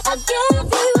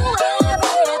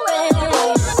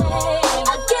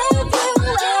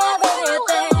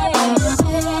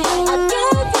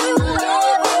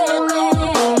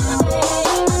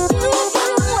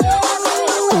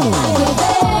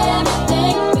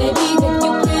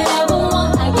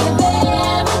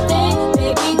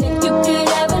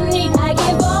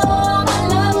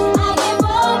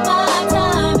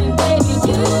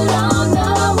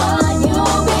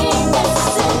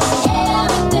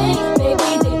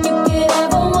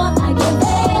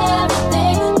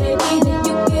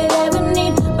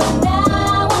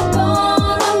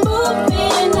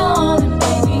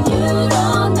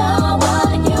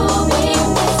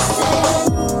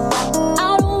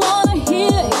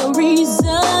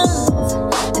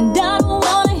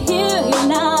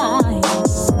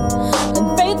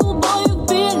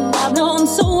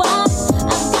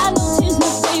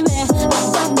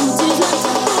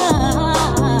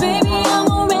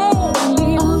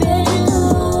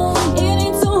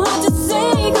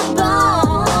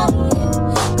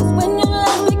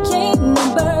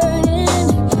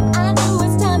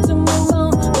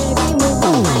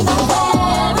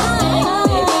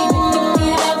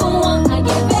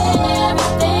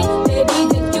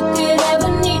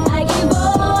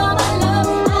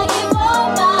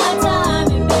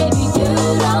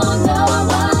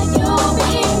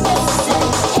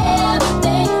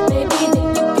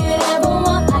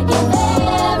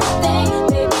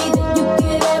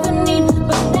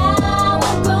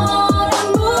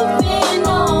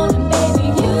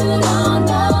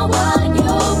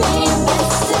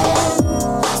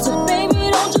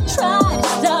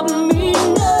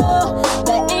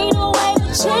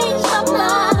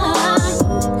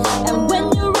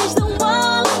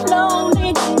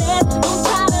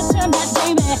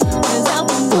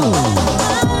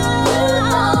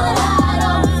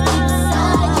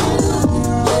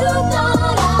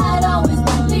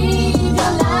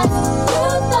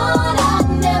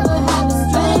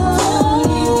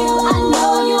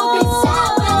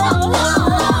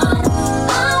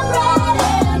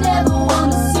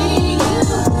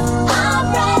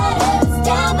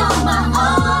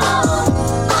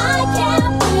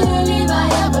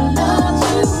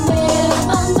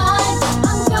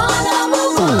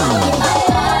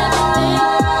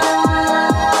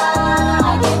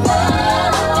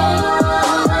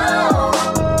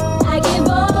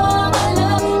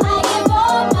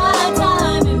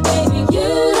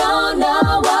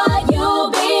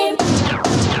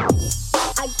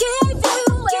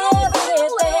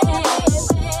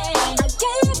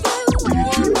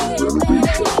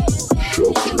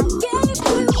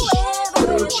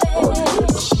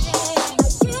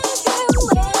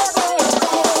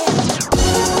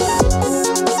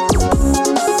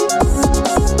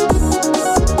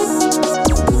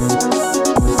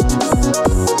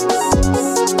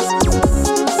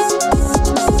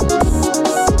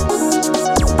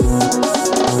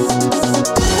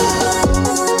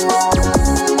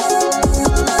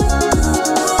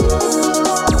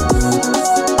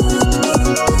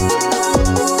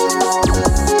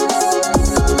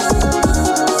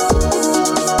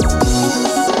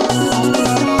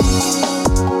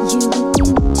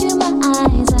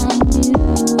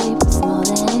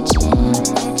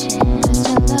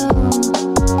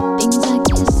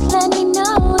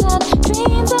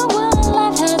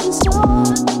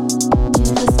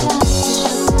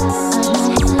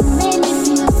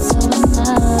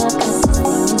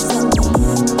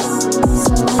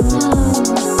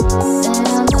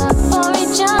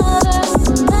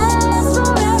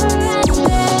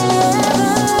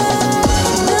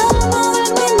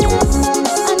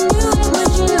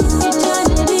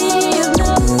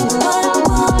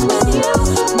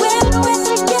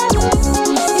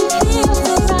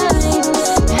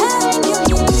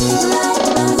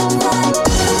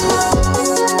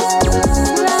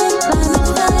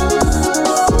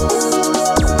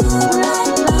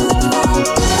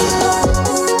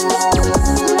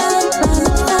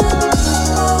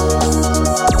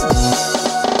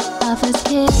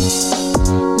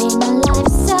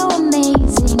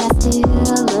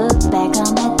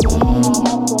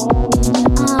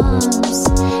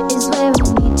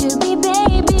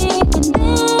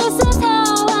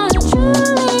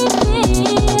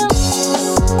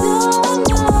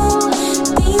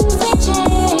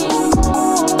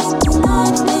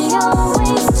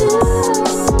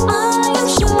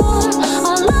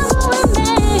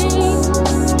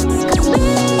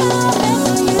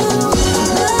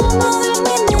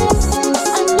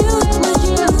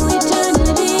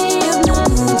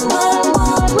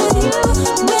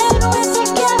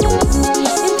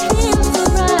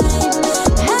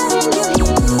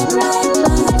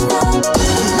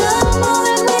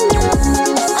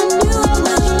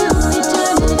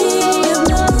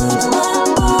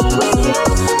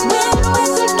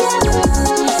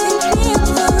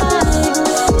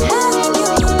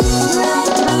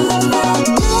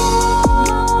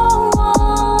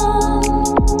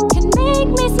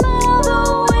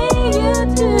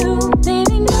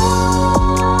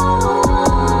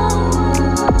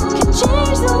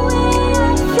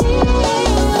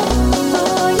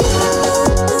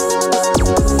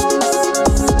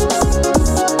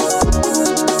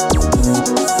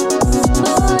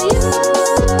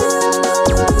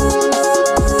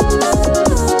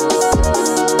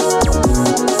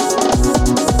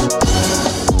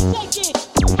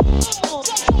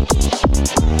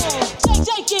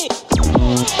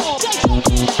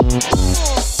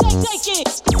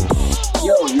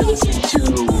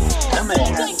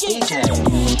Deejay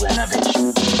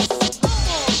Renovation.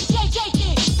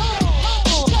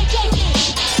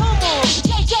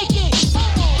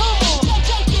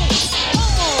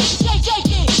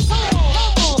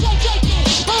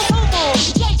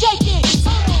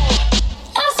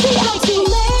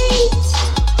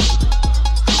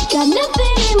 Got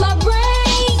nothing in my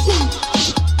brain.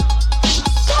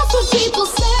 That's what people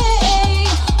say.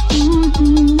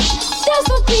 That's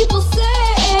what people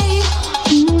say.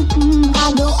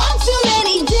 I go on too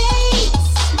many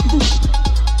dates,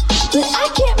 but I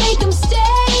can't make them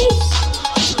stay.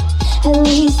 At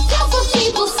least that's what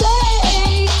people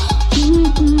say.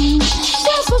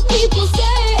 That's what people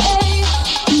say.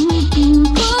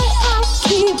 But I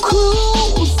keep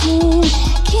cruising.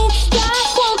 Can't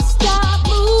stop, won't stop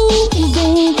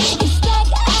moving. It's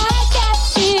like I got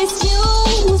this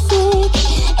music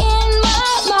in my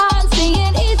mind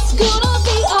saying it's gonna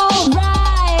be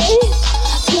alright.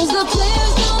 'Cause the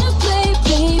player's gonna play,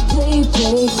 play, play,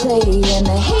 play, play. And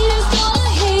the haters gonna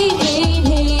hate, hate,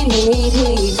 hate, hate,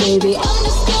 hate. Baby, I'm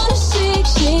just gonna shake,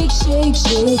 shake, shake,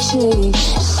 shake, shake.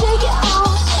 Shake it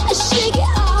off, shake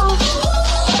it off.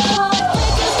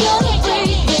 Heartbreaker's gonna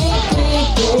break, break, break,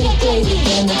 break, break.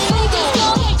 And the faker's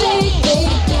gonna fade,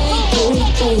 fade, fade, fade,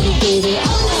 fade. Baby,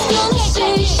 I'm just gonna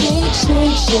shake, shake,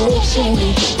 shake, shake,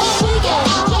 shake. Shake it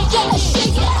off,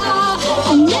 shake it off. I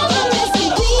never miss a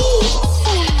beat.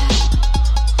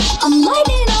 I'm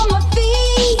lightning on my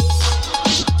feet,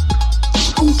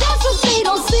 and that's what they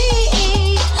don't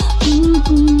see.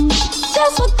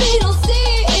 That's what they don't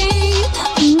see.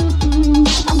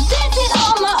 I'm dancing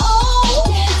on my own.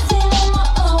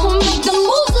 Make the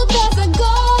moves up as I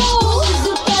go.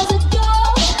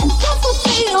 And that's what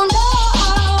they don't know.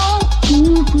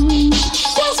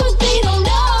 That's what they don't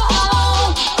know.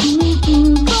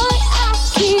 But I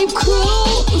keep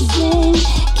cruising.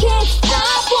 Can't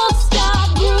stop, won't stop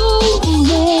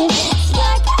grooving. It's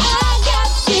like I got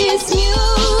this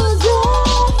music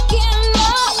in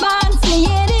my mind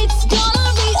saying it's gonna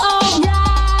be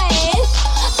alright.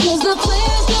 'Cause the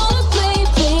player's gonna play,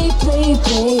 play, play,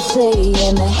 play, play.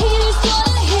 And the haters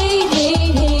gonna hate,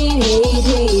 hate, hate, hate,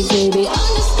 hate. Baby, I'm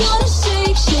just gonna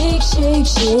shake, shake, shake,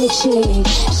 shake, shake.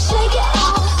 Shake it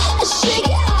off, shake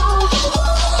it off.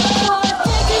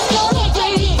 Heartbreaker's gonna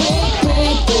break, break,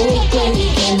 break, break,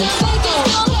 break. And the faker's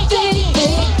gonna fade,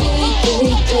 fade, fade,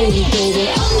 fade, fade. Baby,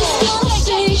 I'm just gonna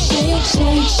shake, shake,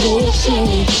 shake, shake,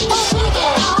 shake. Shake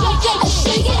it off,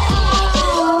 shake it off.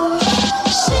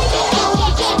 Shake it off,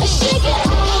 shake it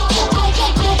off.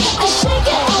 I shake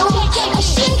it off, I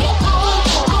shake it off.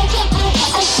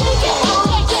 I shake it off,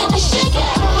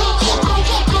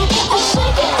 I shake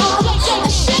it off. I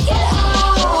shake it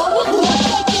off.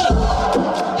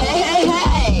 Hey, hey,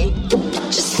 hey!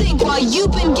 Just think, while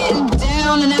you've been getting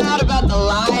down and out about the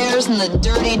liars and the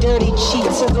dirty, dirty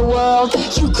cheats of the world,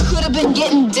 you could have been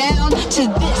getting down to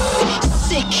this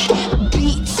sick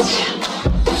beat.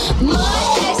 My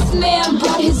ex-man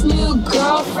brought his new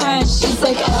girlfriend. She's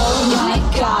like, oh my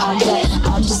god, but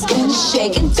I'm just gonna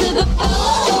shake into the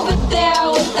fella over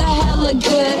there with the hella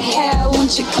good hair.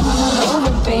 Won't you come on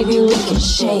over, baby? We can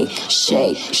shake,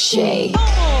 shake, shake.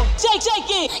 Shake,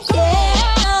 shake it. Yeah.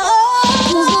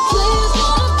 'Cause the player's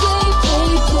gonna play,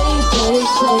 play, play, play,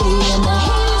 play. And the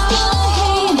haters gonna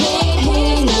hate, hate,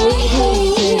 hate, hate,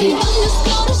 hate. Baby, I'm just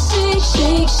gonna shake,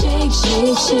 shake, shake,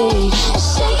 shake, shake.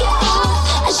 Shake it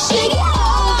off, shake it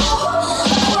off.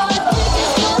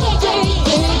 Heartbreaker's gonna break,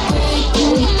 break, break,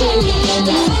 break, break. And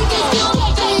the faker's gonna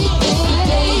fade, fade,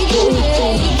 fade, fade,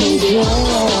 fade. Baby, oh,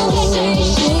 shake,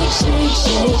 shake, shake,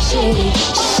 shake, shake.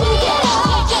 Shake it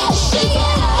off, shake it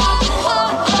off.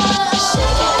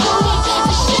 Shake it off,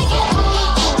 shake it off.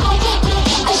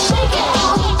 I shake it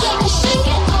off, I shake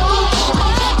it off. I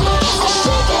shake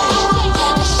it off,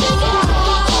 I shake it off.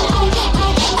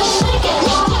 I shake it off, I shake it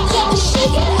off.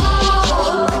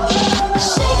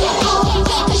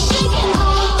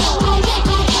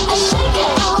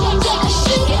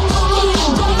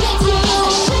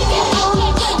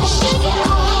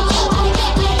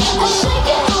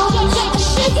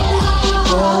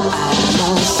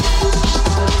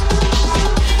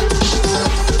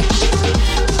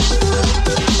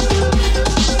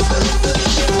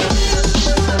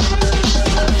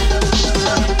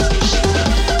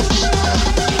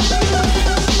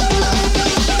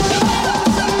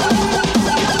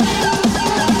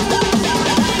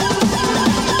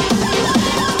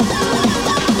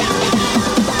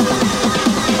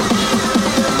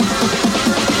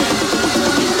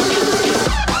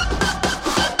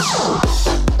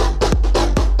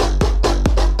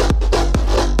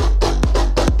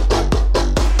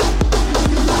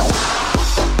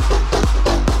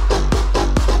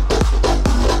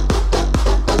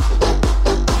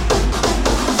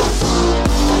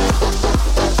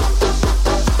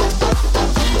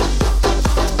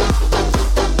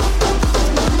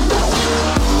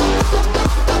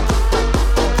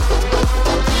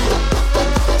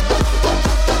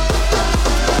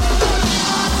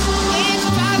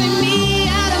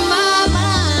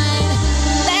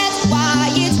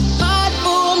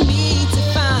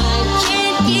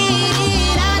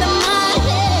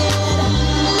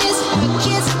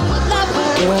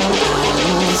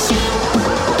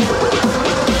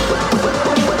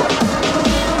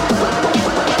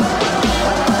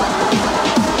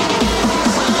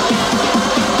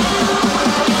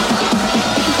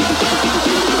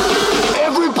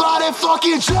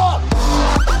 fucking jump.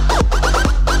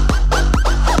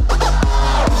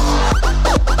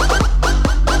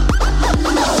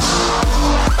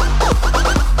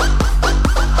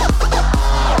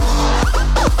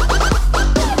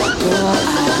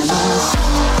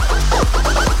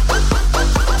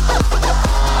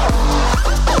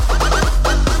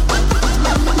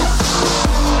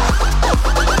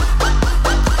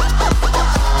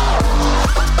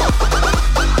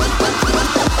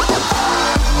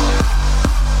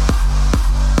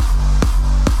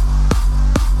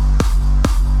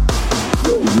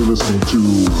 Listening to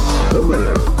the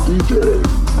man, DJ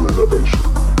Renovation.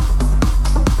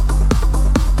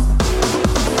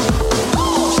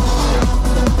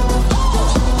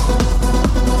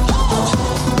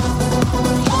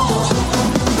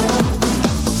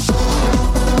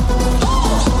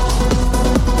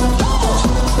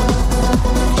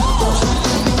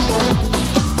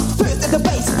 First at the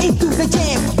bass, into the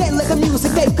jam, then let the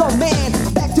music take command.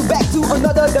 Back to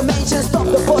another dimension. Stop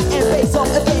the bus and face off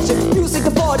attention. Music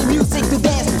to party, music to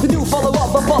dance. The new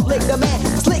follow-up of public demand.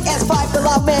 Slick as 5, the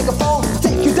loud megaphone.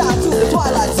 Take you down to the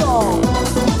Twilight Zone.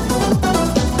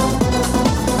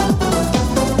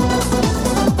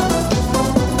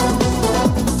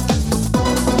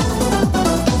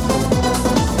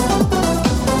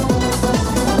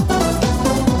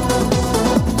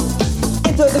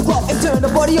 Enter the club and turn the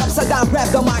body upside down. Grab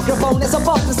the microphone as a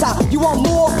bump the sound. You want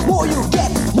more you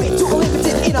get. Way too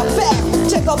limited in effect.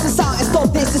 Check out the sound and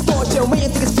stop this distortion. When you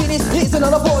think it's finished, here's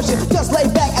another portion. Just lay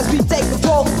back as we take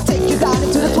control. Take you down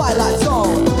into the Twilight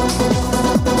Zone.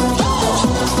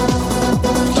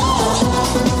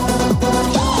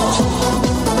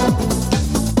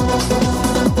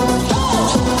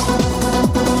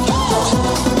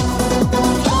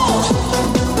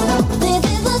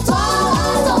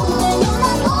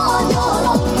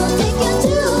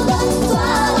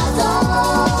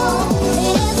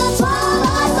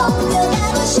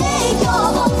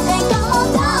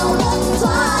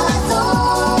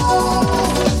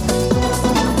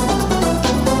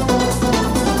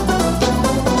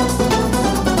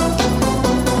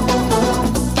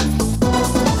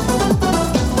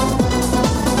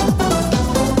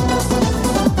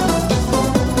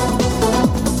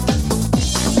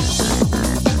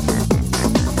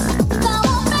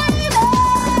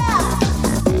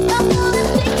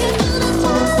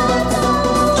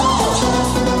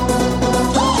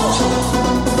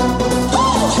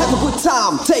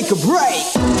 Take a break.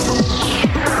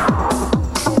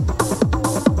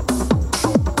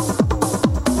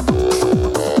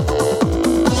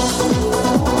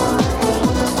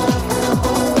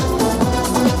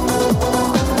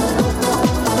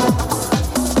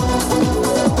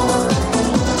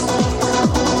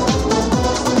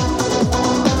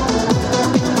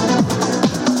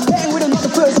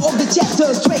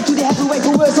 Straight to the heavyweight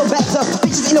for words or better.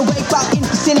 Bitches in a wake crowd in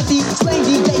vicinity. Slaying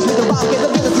DJs with the rock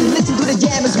capability. Listen to the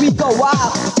jam as we go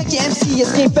wild. Take your MC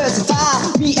as game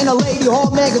versatile. Me and a lady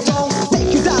hold megaphone.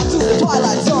 Take you down to the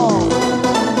Twilight Zone.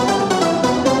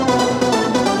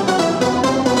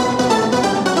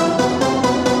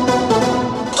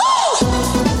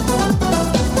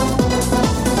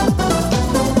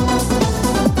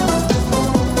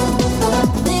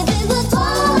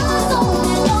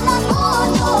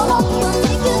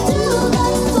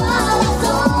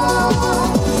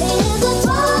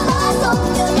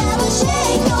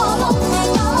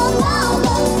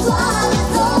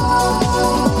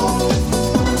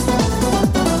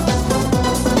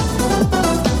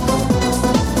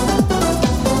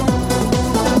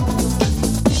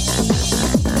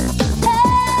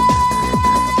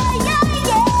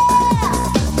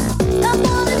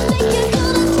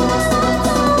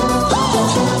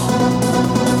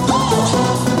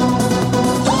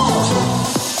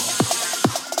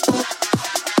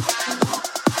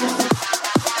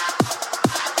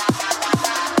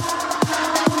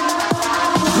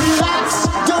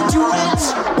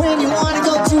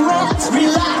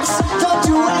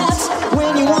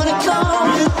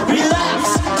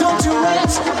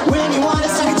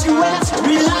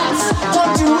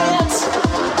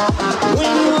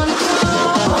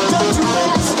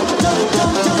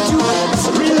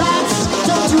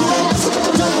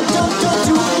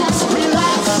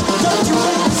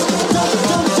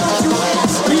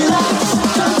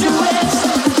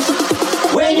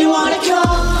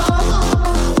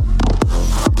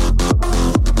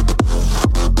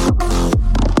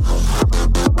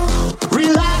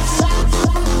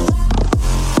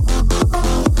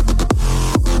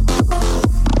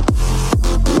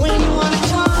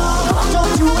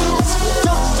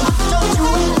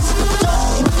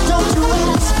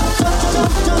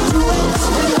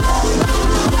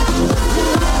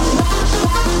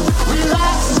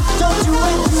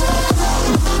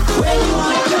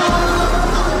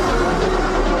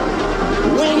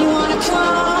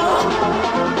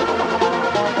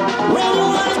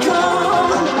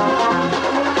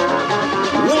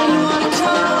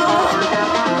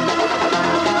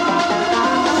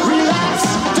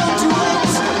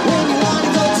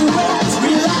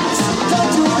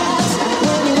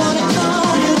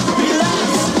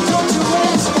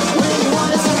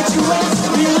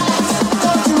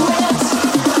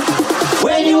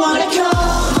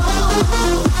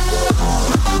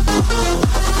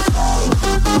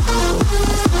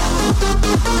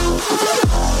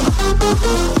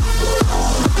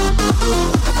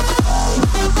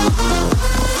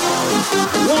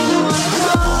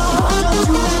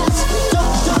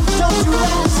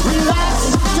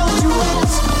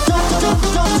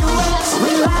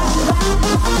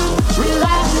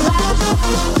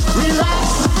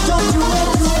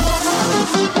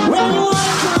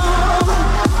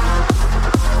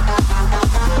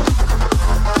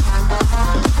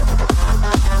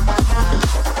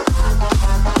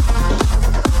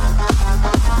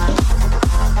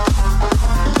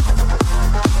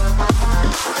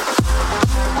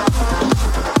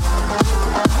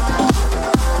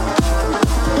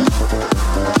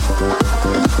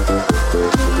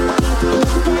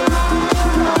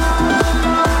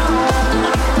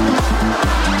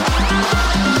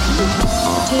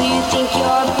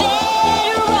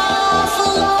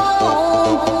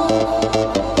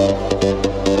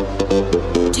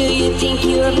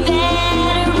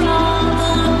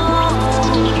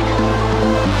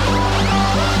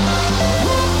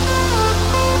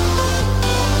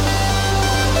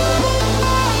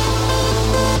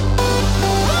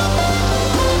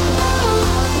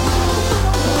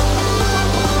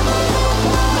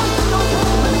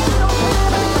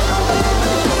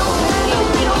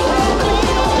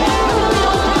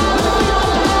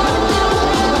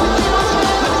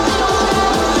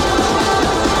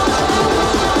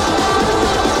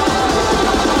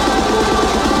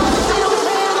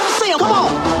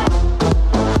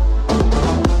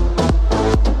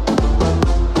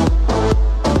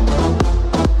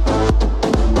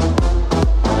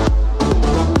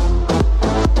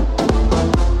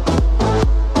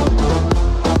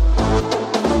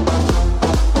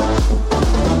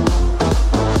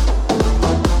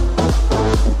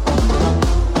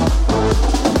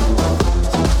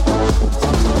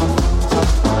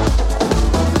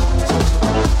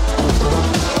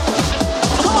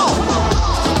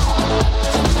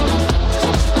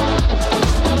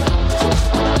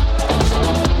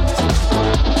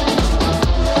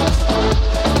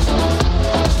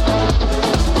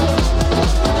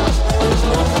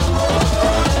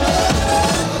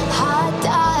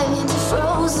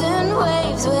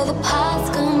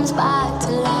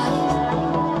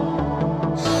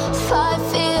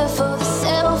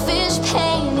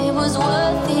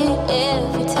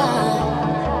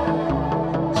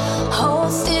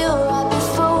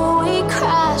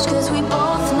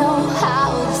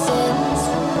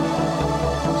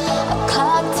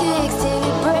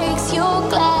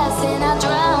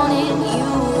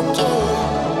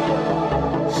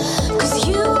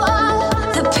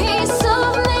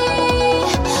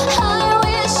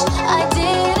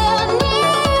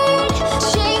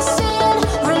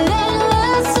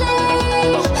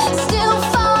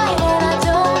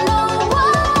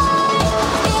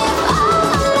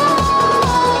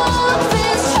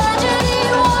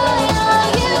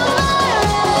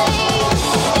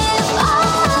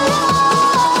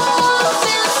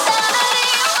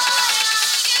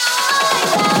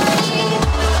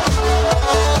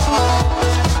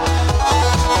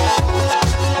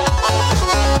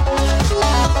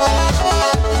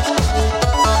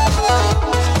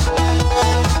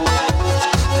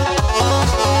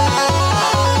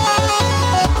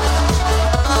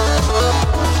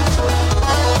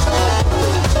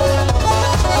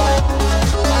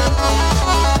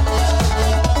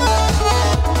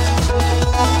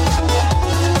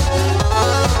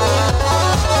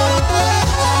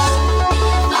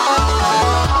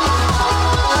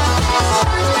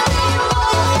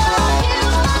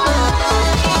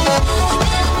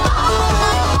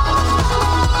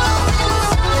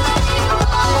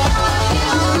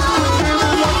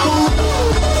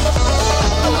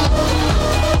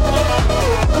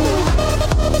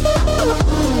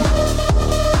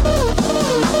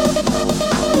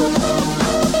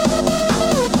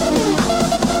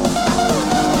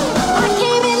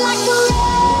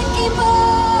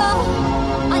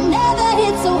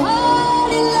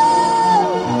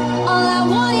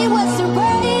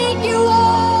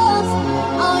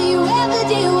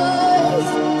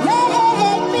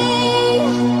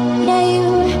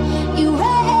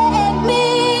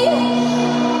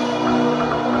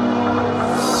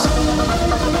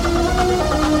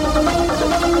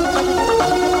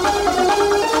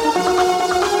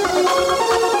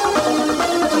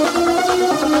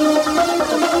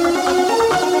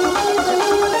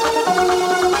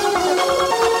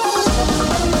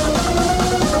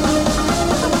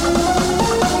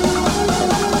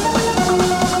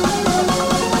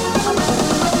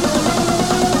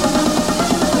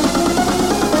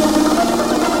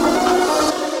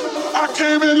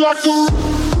 came in like a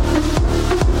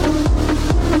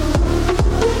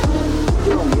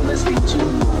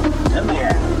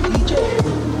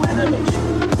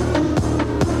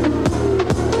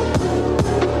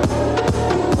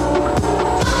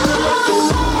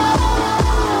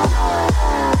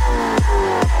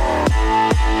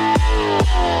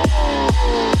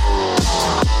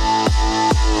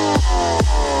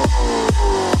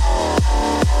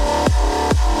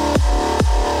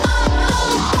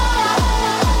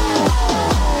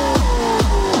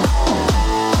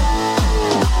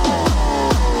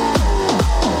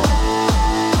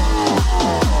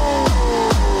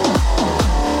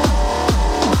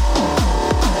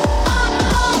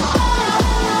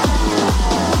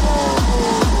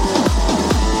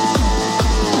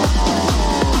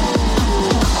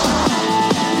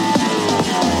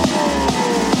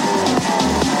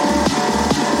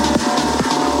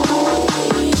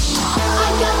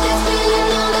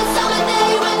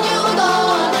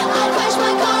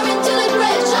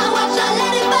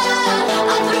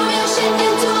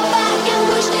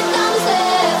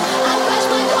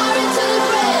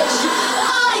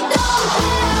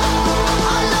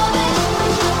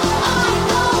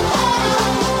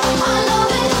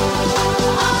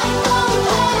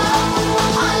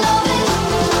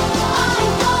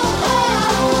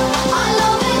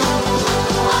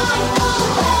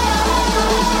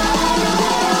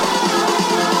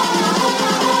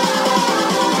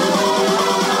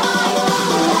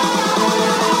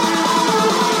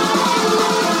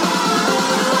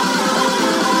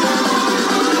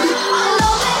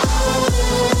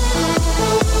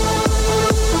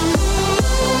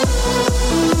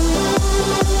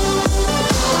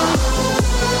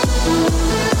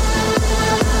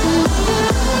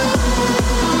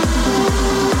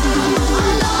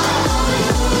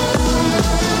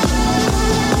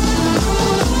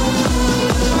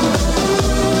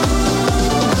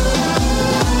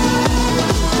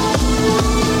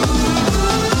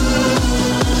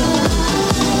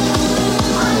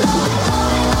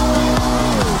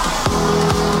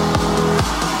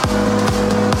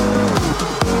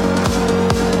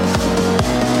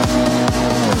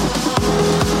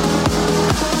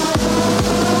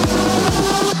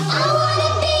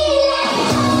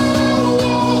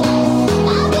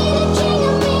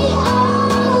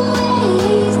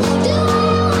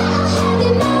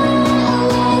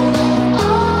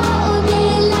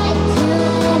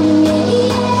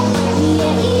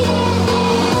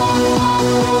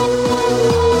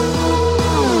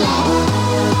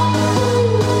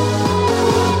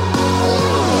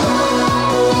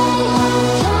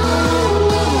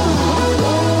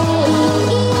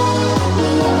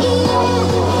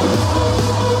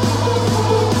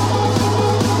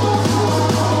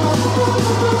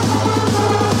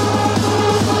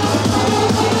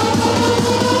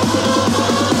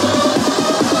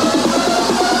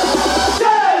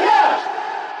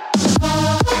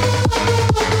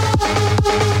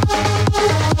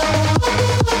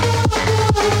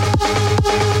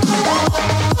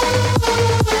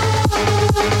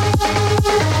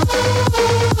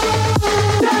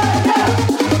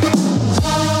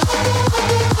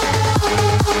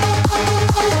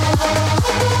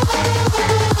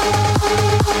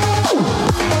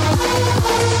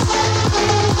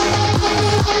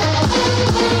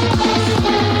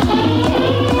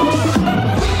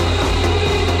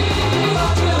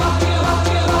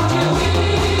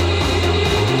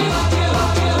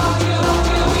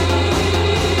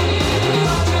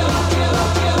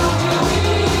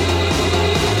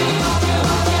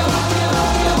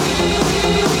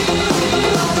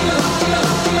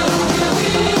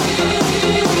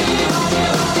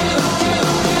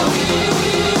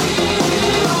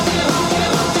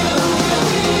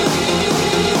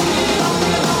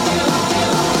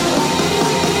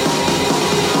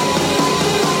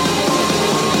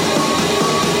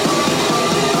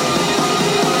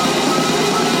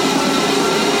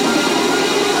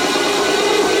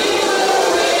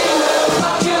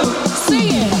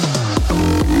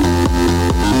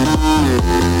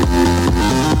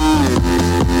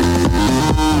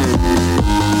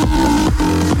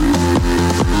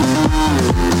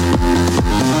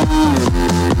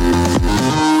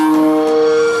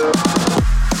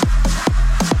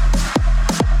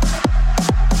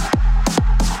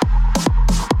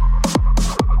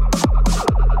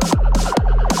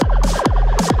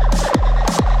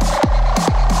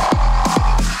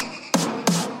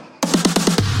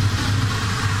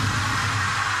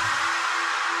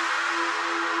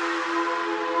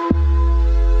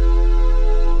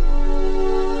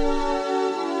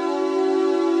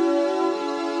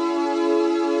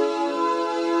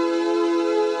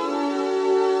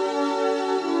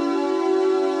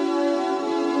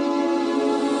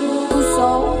so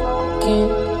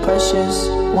precious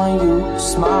when you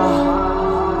smile.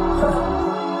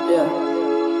 Yeah.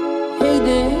 Hit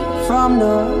it from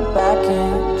the back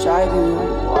and drive you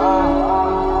wild.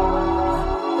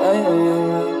 Yeah, yeah, yeah,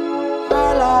 yeah.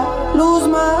 Girl, I lose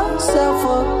myself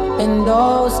up in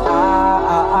those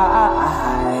eyes.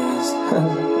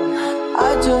 I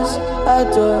just had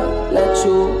to let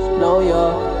you know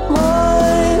you're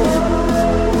mine.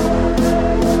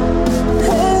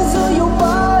 Hands on your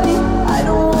body, I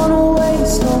don't wanna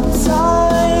waste no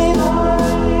time.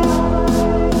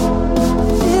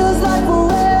 Feels like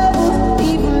forever,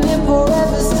 even if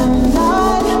forever's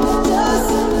tonight. Just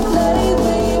lay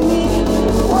with me,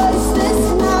 waste this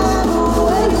night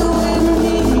away with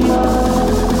me.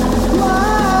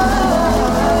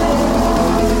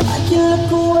 I can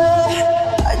look away,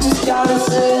 I just gotta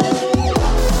say.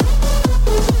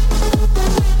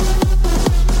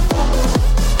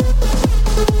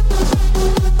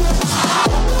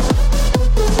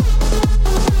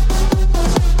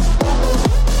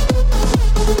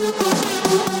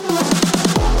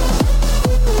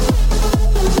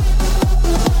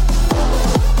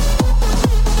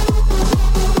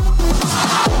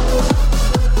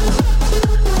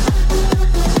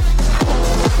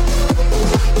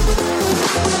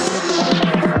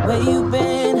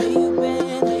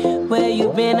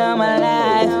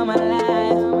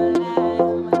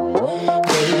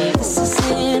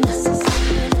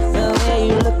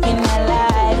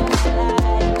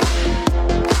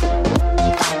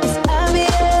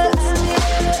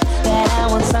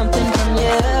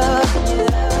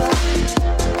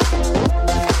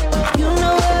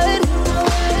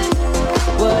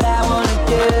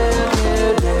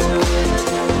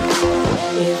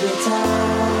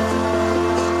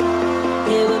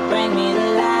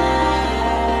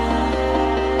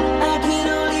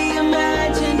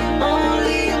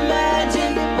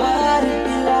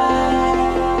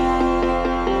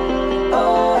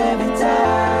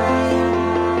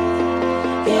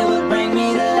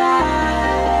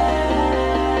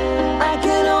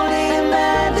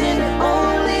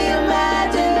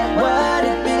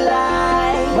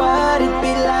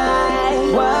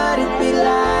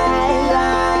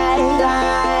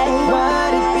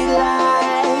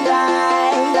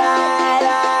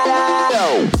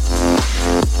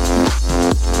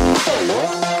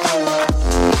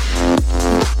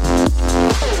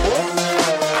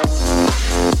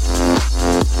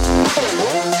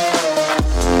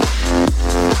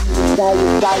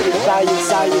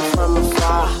 Saw you from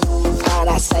afar. Thought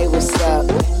I say what's up.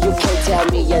 You can't tell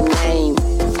me your name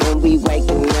when we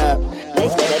waking up.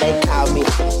 They call me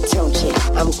Tunchi.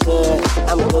 I'm good,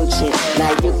 I'm Gucci.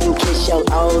 Now you can kiss your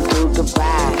old dude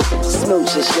goodbye.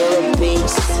 Smooches, you're a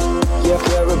beast. You're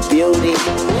a beauty.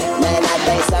 Man, I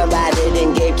think somebody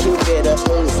didn't get Cupid a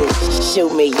Uzi.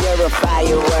 Shoot me, you're a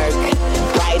firework.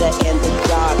 Brighter in the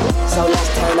dark. So let's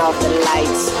turn off the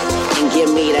lights and give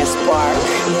me that spark.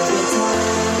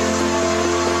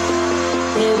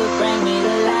 It would bring me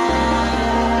to life.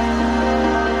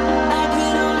 I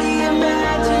could only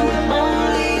imagine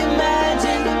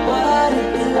what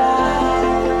it'd be like.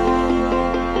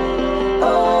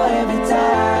 Oh, every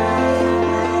time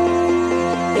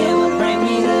it would bring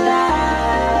me to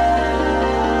life.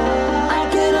 I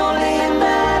could only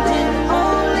imagine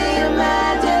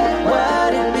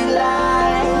what it'd be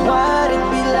like, what it'd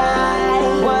be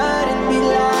like, what it'd be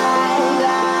like, what it'd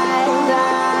be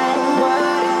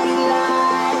like.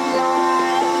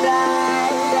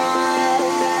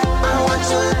 I want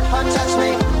you to let her touch me.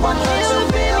 One hand